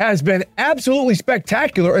Dolphins has been absolutely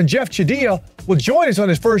spectacular, and Jeff Chadiha will join us on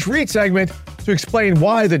his first read segment to explain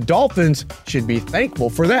why the Dolphins should be thankful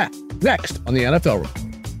for that. Next on the NFL report.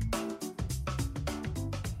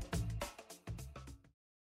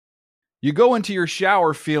 You go into your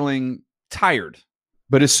shower feeling tired,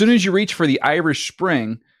 But as soon as you reach for the Irish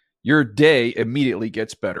Spring, your day immediately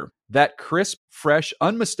gets better. That crisp, fresh,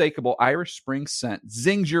 unmistakable Irish Spring scent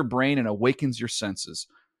zings your brain and awakens your senses.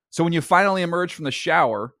 So when you finally emerge from the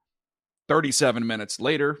shower 37 minutes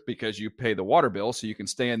later, because you pay the water bill so you can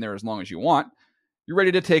stay in there as long as you want, you're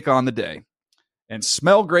ready to take on the day and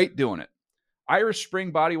smell great doing it. Irish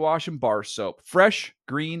Spring Body Wash and Bar Soap. Fresh,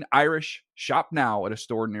 green, Irish. Shop now at a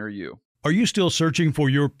store near you. Are you still searching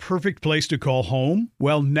for your perfect place to call home?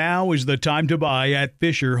 Well, now is the time to buy at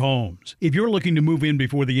Fisher Homes. If you're looking to move in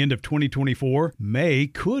before the end of 2024, May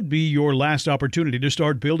could be your last opportunity to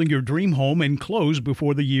start building your dream home and close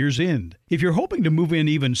before the year's end. If you're hoping to move in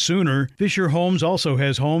even sooner, Fisher Homes also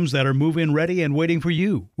has homes that are move-in ready and waiting for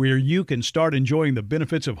you, where you can start enjoying the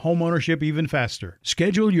benefits of homeownership even faster.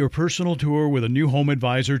 Schedule your personal tour with a new home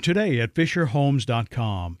advisor today at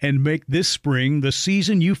FisherHomes.com and make this spring the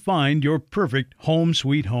season you find your perfect home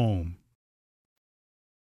sweet home.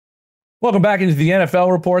 Welcome back into the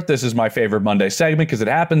NFL Report. This is my favorite Monday segment because it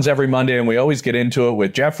happens every Monday, and we always get into it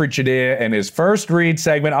with Jeffrey Chadea and his first read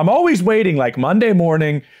segment. I'm always waiting, like Monday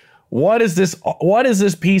morning, what is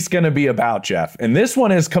this piece going to be about, Jeff? And this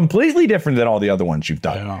one is completely different than all the other ones you've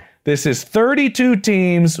done. Yeah. This is 32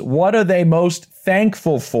 teams. What are they most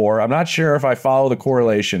thankful for? I'm not sure if I follow the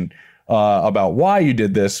correlation about why you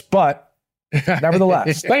did this, but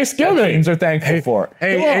nevertheless, Thanksgiving. Teams are thankful for.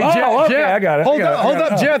 Hey, Jeff, Jeff, I got it. Hold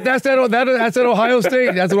up, Jeff. That's that Ohio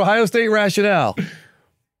State. That's an Ohio State rationale.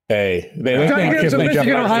 Hey, I'm trying to get some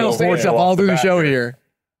Michigan Ohio State stuff all through the show here.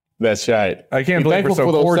 That's right. I can't believe we're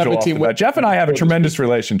so cordial off the bat. Jeff and I have a tremendous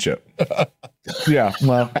relationship. Yeah,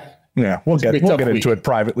 well, yeah, we'll get into it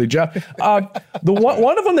privately, Jeff.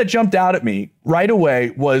 One of them that jumped out at me right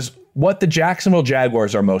away was what the Jacksonville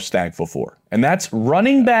Jaguars are most thankful for, and that's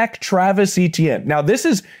running back Travis Etienne. Now, this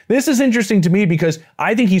is interesting to me because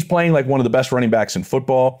I think he's playing like one of the best running backs in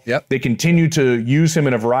football. Yep. They continue to use him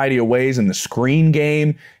in a variety of ways in the screen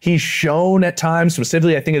game. He's shown at times,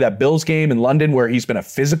 specifically I think of that Bills game in London where he's been a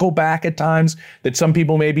physical back at times that some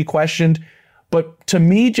people may be questioned. But to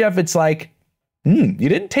me, Jeff, it's like, you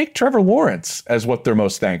didn't take Trevor Lawrence as what they're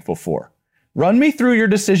most thankful for. Run me through your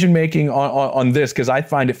decision-making on this because I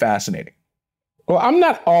find it fascinating. Well, I'm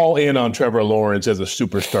not all in on Trevor Lawrence as a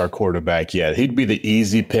superstar quarterback yet. He'd be the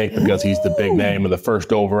easy pick because he's the big name and the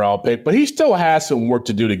first overall pick, but he still has some work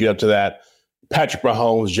to do to get up to that Patrick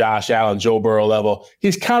Mahomes, Josh Allen, Joe Burrow level.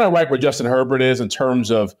 He's kind of right where Justin Herbert is in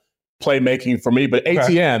terms of playmaking for me, but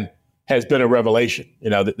Etienne has been a revelation,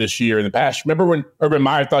 this year in the past. Remember when Urban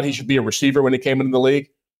Meyer thought he should be a receiver when he came into the league?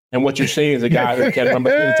 And what you're seeing is a guy who can run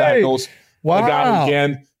between the tackles. Wow. A guy who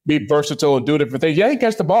can be versatile and do different things. Yeah, he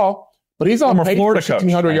catches the ball, but he's on pace for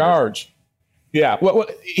 1,600 yards. Yeah, well,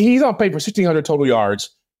 he's on pace for 1,600 total yards.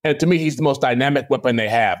 And to me, he's the most dynamic weapon they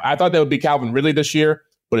have. I thought that would be Calvin Ridley this year,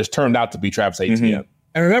 but it's turned out to be Travis Etienne. Mm-hmm.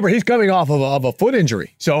 And remember, he's coming off of a foot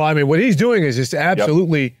injury. So, I mean, what he's doing is just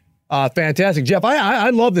absolutely fantastic. Jeff, I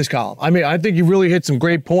love this column. I mean, I think you really hit some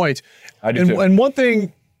great points. I do too. And one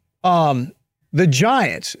thing, the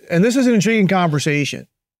Giants, and this is an intriguing conversation,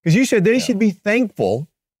 because you said they should be thankful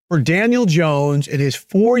for Daniel Jones and his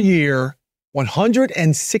 4-year,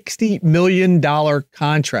 $160 million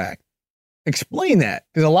contract. Explain that,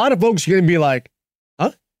 because a lot of folks are going to be like, huh?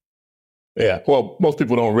 Yeah, well, most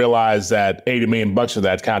people don't realize that $80 million of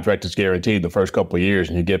that contract is guaranteed the first couple of years,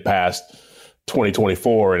 and you get past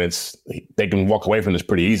 2024, and they can walk away from this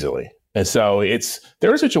pretty easily. And so they're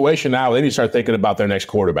in a situation now where they need to start thinking about their next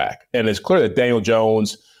quarterback. And it's clear that Daniel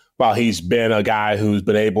Jones, while he's been a guy who's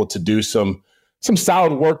been able to do some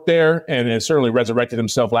solid work there and certainly resurrected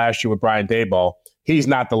himself last year with Brian Daboll, he's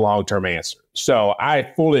not the long-term answer. So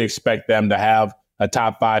I fully expect them to have a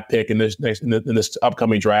top 5 pick in this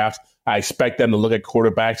upcoming draft. I expect them to look at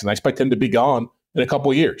quarterbacks, and I expect him to be gone in a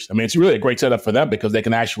couple of years. I mean, it's really a great setup for them because they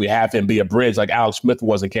can actually have him be a bridge like Alex Smith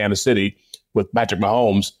was in Kansas City with Patrick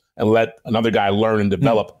Mahomes and let another guy learn and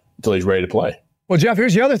develop until he's ready to play. Well, Jeff,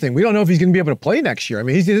 here's the other thing. We don't know if he's going to be able to play next year. I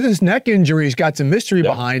mean, this neck injury's got some mystery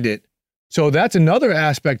behind it. So that's another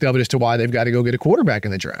aspect of it as to why they've got to go get a quarterback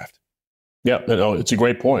in the draft. Yeah, it's a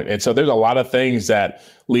great point. And so there's a lot of things that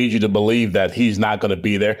lead you to believe that he's not going to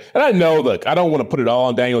be there. And I know, look, I don't want to put it all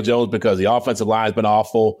on Daniel Jones because the offensive line has been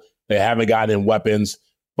awful. They haven't gotten in weapons.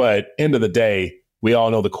 But end of the day, we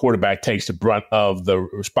all know the quarterback takes the brunt of the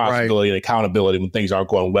responsibility and accountability when things aren't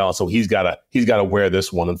going well. So he's got to wear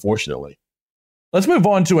this one, unfortunately. Let's move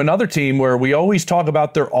on to another team where we always talk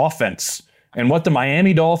about their offense and what the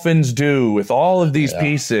Miami Dolphins do with all of these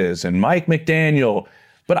pieces and Mike McDaniel.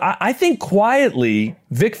 But I think quietly,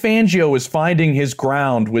 Vic Fangio is finding his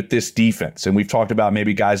ground with this defense. And we've talked about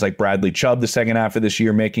maybe guys like Bradley Chubb the second half of this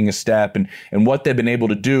year making a step and what they've been able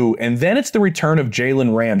to do. And then it's the return of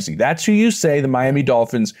Jalen Ramsey. That's who you say the Miami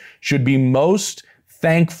Dolphins should be most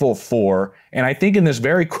thankful for. And I think in this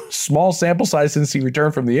very small sample size since he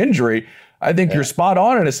returned from the injury, I think you're spot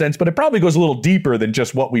on in a sense, but it probably goes a little deeper than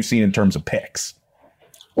just what we've seen in terms of picks.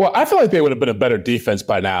 Well, I feel like they would have been a better defense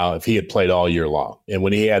by now if he had played all year long. And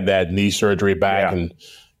when he had that knee surgery back and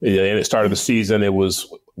at the start of the season, it was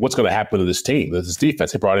what's going to happen to this team, this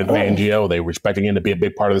defense. They brought in Fangio. They were expecting him to be a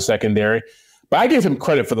big part of the secondary. But I give him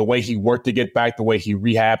credit for the way he worked to get back, the way he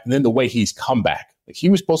rehabbed, and then the way he's come back. Like, he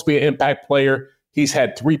was supposed to be an impact player. He's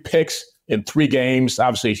had 3 picks in 3 games.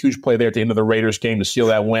 Obviously, a huge play there at the end of the Raiders game to seal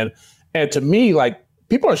that win. And to me, like,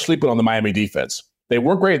 people are sleeping on the Miami defense. They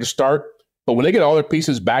weren't great at the start. But when they get all their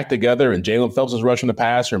pieces back together and Jalen Phelps is rushing the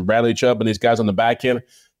passer and Bradley Chubb and these guys on the back end,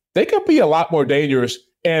 they could be a lot more dangerous.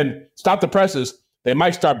 And stop the presses, they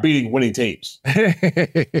might start beating winning teams. They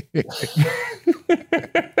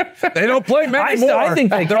don't play many more. I think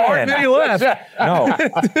they there aren't many left. No.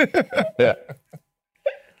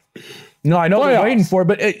 No, I know what they're waiting for,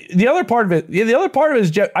 but the other part of it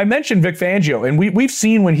is I mentioned Vic Fangio, and we've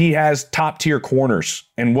seen when he has top tier corners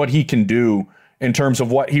and what he can do in terms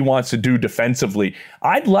of what he wants to do defensively.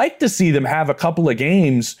 I'd like to see them have a couple of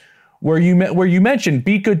games where you mentioned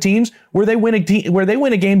beat good teams, where they win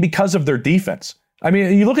a game because of their defense. I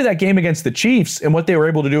mean, you look at that game against the Chiefs and what they were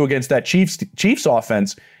able to do against that Chiefs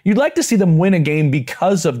offense. You'd like to see them win a game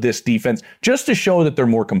because of this defense, just to show that they're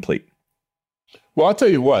more complete. Well, I'll tell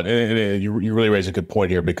you what, and you really raise a good point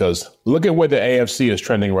here, because look at where the AFC is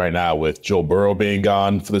trending right now with Joe Burrow being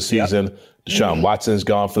gone for the season. Yep. Deshaun Watson's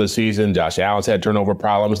gone for the season. Josh Allen's had turnover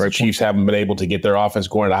problems. The Chiefs haven't been able to get their offense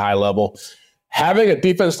going at a high level. Having a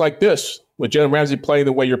defense like this, with Jalen Ramsey playing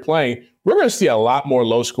the way you're playing, we're going to see a lot more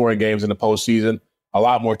low-scoring games in the postseason, a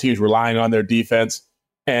lot more teams relying on their defense.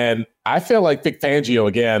 And I feel like Vic Fangio,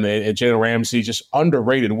 again, and Jalen Ramsey just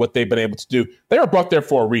underrated what they've been able to do. They were brought there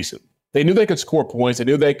for a reason. They knew they could score points. They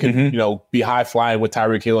knew they could, be high-flying with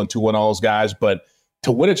Tyreek Hill and Tua and all those guys. But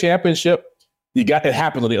to win a championship, you got that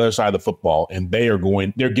happen on the other side of the football, and they're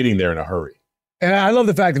getting there in a hurry. And I love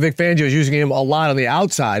the fact that Vic Fangio is using him a lot on the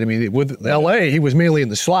outside. I mean, with L.A., he was mainly in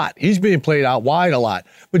the slot. He's being played out wide a lot.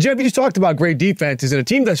 But, Jeff, you just talked about great defenses, and a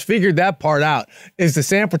team that's figured that part out is the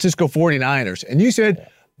San Francisco 49ers. And you said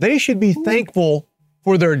they should be thankful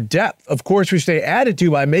for their depth, of course, which they added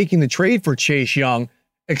to by making the trade for Chase Young.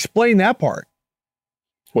 Explain that part.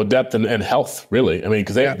 Well, depth and health, really. I mean,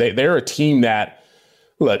 because they're a team that,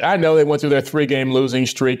 look, I know they went through their 3-game losing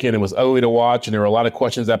streak and it was ugly to watch, and there were a lot of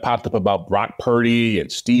questions that popped up about Brock Purdy and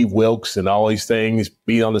Steve Wilkes and all these things,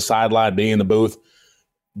 being on the sideline, being in the booth.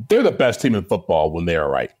 They're the best team in football when they're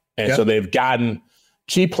right. And so they've gotten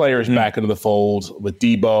key players back into the fold with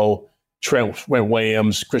Debo, Trent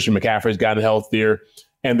Williams, Christian McCaffrey's gotten healthier,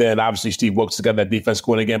 and then obviously Steve Wilkes has got that defense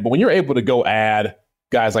going again. But when you're able to go add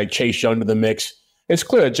guys like Chase Young to the mix, it's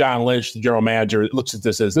clear that John Lynch, the general manager, looks at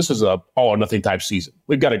this as this is a all or nothing type season.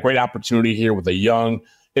 We've got a great opportunity here with a young,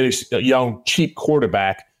 cheap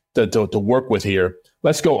quarterback to work with here.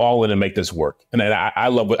 Let's go all in and make this work. And I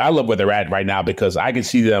love where they're at right now, because I can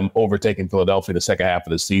see them overtaking Philadelphia in the second half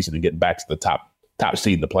of the season and getting back to the top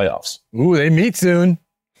seed in the playoffs. Ooh, they meet soon.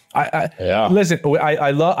 Listen,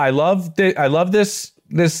 I love this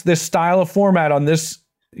style of format on this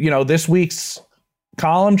week's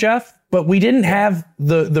column, Jeff. But we didn't have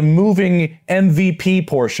the moving MVP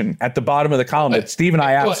portion at the bottom of the column that Steve and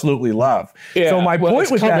I absolutely love. Yeah, so my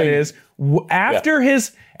point with that is, after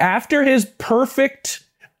his perfect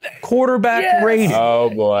quarterback rating, oh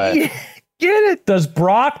boy, get it? Does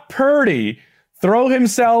Brock Purdy throw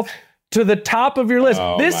himself to the top of your list?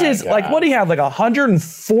 This is God. Like, what do you have? Like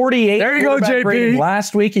 148. There you go, JP.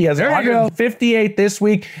 Last week he has 158 this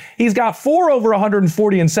week. He's got 4 over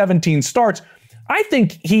 140 and 17 starts. I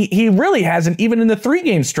think he really hasn't, even in the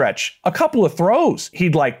 3-game stretch, a couple of throws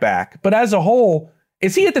he'd like back. But as a whole,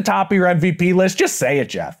 is he at the top of your MVP list? Just say it,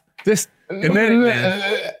 Jeff. I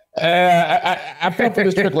fell for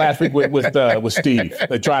this trick last week with Steve.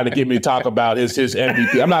 They tried to get me to talk about his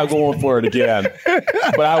MVP. I'm not going for it again,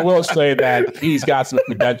 but I will say that he's got some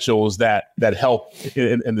credentials that help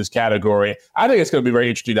in this category. I think it's going to be very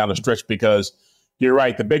interesting down the stretch, because you're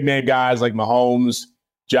right. The big name guys like Mahomes,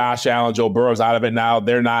 Josh Allen, Joe Burrow's out of it now.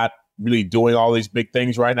 They're not really doing all these big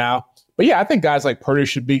things right now. But yeah, I think guys like Purdy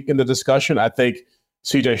should be in the discussion. I think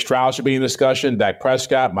C.J. Stroud should be in the discussion. Dak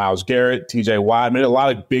Prescott, Myles Garrett, T.J. Watt. I mean, a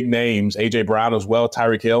lot of big names. A.J. Brown as well,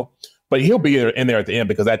 Tyreek Hill. But he'll be in there at the end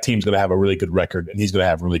because that team's going to have a really good record and he's going to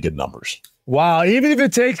have really good numbers. Wow. Even if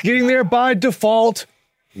it takes getting there by default,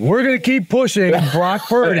 we're going to keep pushing Brock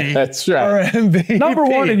Purdy. That's right. For MVP. Number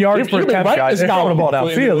one in yards per catch, guys. Throwing the ball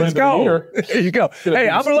downfield. Let's go. There you go. Hey,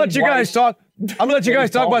 I'm going to let you guys talk. I'm going to let you guys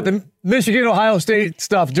talk about the Michigan-Ohio State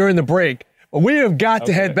stuff during the break. But we have got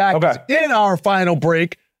to head back in our final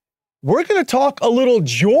break. We're going to talk a little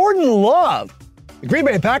Jordan Love. The Green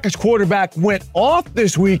Bay Packers quarterback went off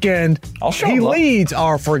this weekend. He leads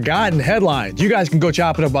our forgotten headlines. You guys can go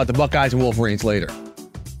chop it up about the Buckeyes and Wolverines later.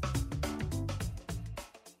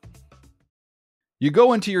 You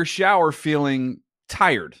go into your shower feeling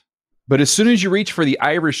tired, but as soon as you reach for the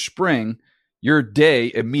Irish Spring, your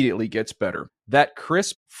day immediately gets better. That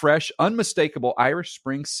crisp, fresh, unmistakable Irish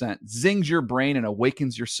Spring scent zings your brain and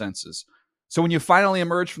awakens your senses. So when you finally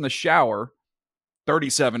emerge from the shower,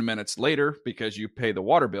 37 minutes later, because you pay the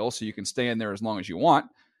water bill so you can stay in there as long as you want,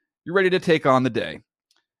 you're ready to take on the day.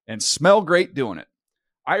 And smell great doing it.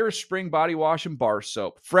 Irish Spring Body Wash and Bar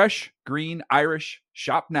Soap. Fresh, green, Irish.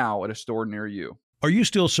 Shop now at a store near you. Are you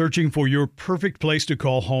still searching for your perfect place to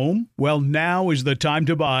call home? Well, now is the time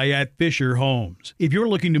to buy at Fisher Homes. If you're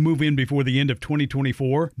looking to move in before the end of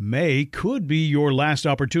 2024, May could be your last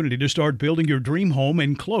opportunity to start building your dream home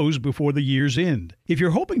and close before the year's end. If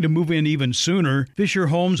you're hoping to move in even sooner, Fisher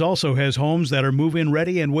Homes also has homes that are move-in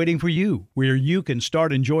ready and waiting for you, where you can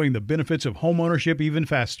start enjoying the benefits of homeownership even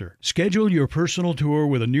faster. Schedule your personal tour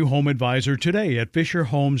with a new home advisor today at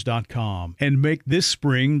FisherHomes.com and make this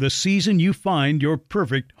spring the season you find your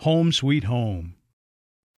perfect home sweet home.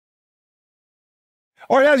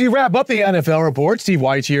 All right, as we wrap up the NFL report, Steve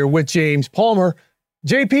White's here with James Palmer.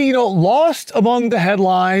 JP, lost among the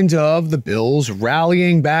headlines of the Bills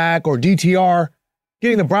rallying back or DTR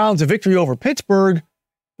getting the Browns a victory over Pittsburgh.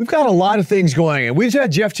 We've got a lot of things going on. We just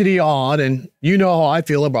had Jeff Chitty on, and you know how I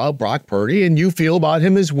feel about Brock Purdy, and you feel about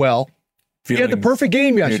him as well. He had the perfect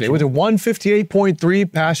game yesterday with a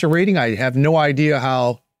 158.3 passer rating. I have no idea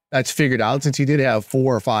how that's figured out since he did have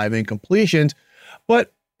 4 or 5 incompletions.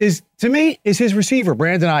 But to me, is his receiver,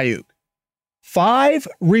 Brandon Ayuk. 5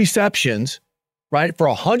 receptions, right, for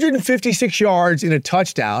 156 yards and a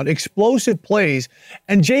touchdown, explosive plays.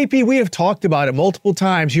 And JP, we have talked about it multiple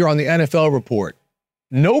times here on the NFL report.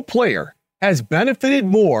 No player has benefited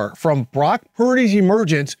more from Brock Purdy's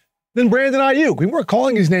emergence than Brandon Ayuk. We weren't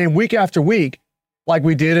calling his name week after week like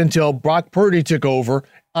we did until Brock Purdy took over.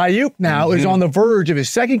 Ayuk now is on the verge of his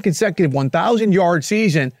second consecutive 1,000-yard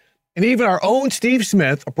season, and even our own Steve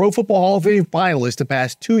Smith, a Pro Football Hall of Fame finalist the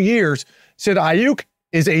past 2 years, said Ayuk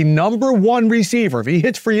is a number 1 receiver. If he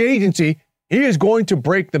hits free agency, he is going to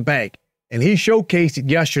break the bank, and he showcased it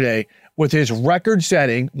yesterday with his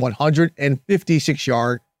record-setting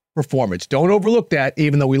 156-yard performance. Don't overlook that,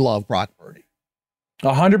 even though we love Brock Purdy.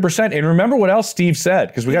 100%. And remember what else Steve said,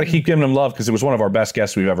 because we got to keep giving him love because it was one of our best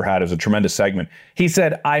guests we've ever had. It was a tremendous segment. He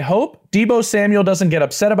said, I hope Deebo Samuel doesn't get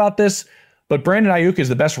upset about this, but Brandon Ayuk is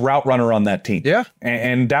the best route runner on that team. Yeah.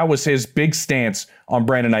 And that was his big stance on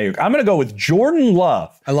Brandon Ayuk. I'm going to go with Jordan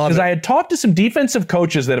Love. I love it. Because I had talked to some defensive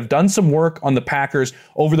coaches that have done some work on the Packers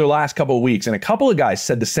over the last couple of weeks, and a couple of guys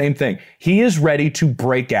said the same thing. He is ready to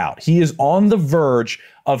break out. He is on the verge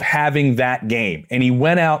of having that game. And he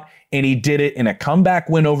went out and he did it in a comeback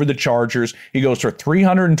win over the Chargers. He goes for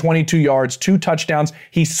 322 yards, 2 touchdowns.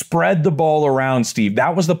 He spread the ball around, Steve.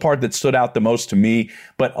 That was the part that stood out the most to me.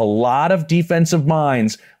 But a lot of defensive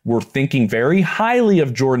minds were thinking very highly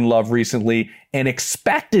of Jordan Love recently and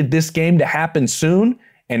expected this game to happen soon.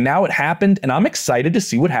 And now it happened. And I'm excited to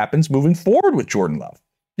see what happens moving forward with Jordan Love.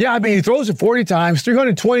 Yeah, I mean, he throws it 40 times,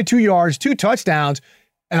 322 yards, 2 touchdowns.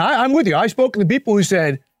 And I'm with you. I've spoken to people who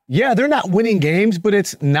said, yeah, they're not winning games, but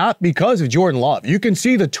it's not because of Jordan Love. You can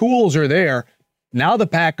see the tools are there. Now the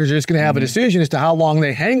Packers are just going to have a decision as to how long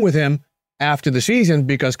they hang with him after the season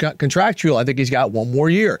because contractual, I think he's got 1 more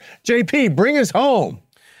year. JP, bring us home.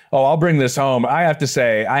 Oh, I'll bring this home. I have to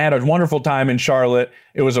say, I had a wonderful time in Charlotte.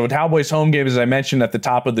 It was a Cowboys home game, as I mentioned at the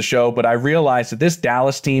top of the show, but I realized that this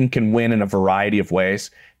Dallas team can win in a variety of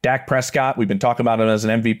ways. Dak Prescott, we've been talking about him as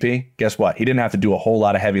an MVP. Guess what? He didn't have to do a whole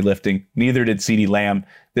lot of heavy lifting. Neither did CeeDee Lamb.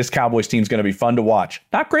 This Cowboys team is going to be fun to watch.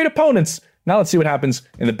 Not great opponents. Now let's see what happens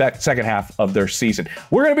in the second half of their season.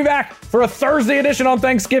 We're going to be back for a Thursday edition on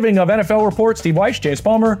Thanksgiving of NFL Report. Steve Weiss, James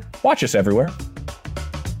Palmer. Watch us everywhere.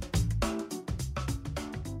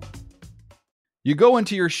 You go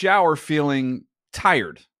into your shower feeling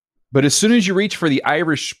tired, but as soon as you reach for the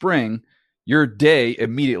Irish Spring, your day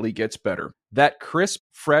immediately gets better. That crisp,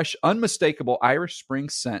 fresh, unmistakable Irish Spring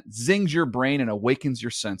scent zings your brain and awakens your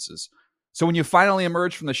senses. So when you finally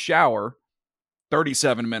emerge from the shower,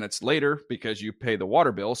 37 minutes later, because you pay the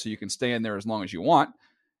water bill so you can stay in there as long as you want,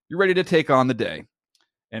 you're ready to take on the day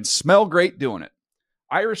and smell great doing it.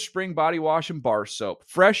 Irish Spring Body Wash and Bar Soap.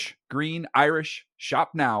 Fresh, green, Irish.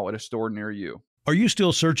 Shop now at a store near you. Are you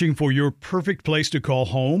still searching for your perfect place to call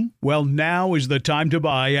home? Well, now is the time to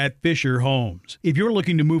buy at Fisher Homes. If you're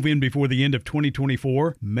looking to move in before the end of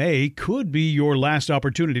 2024, May could be your last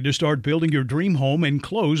opportunity to start building your dream home and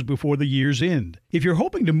close before the year's end. If you're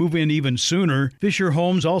hoping to move in even sooner, Fisher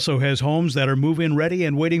Homes also has homes that are move-in ready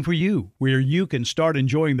and waiting for you, where you can start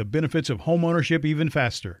enjoying the benefits of homeownership even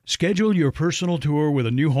faster. Schedule your personal tour with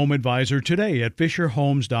a new home advisor today at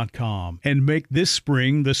FisherHomes.com and make this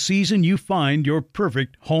spring the season you find your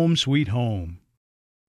perfect home sweet home.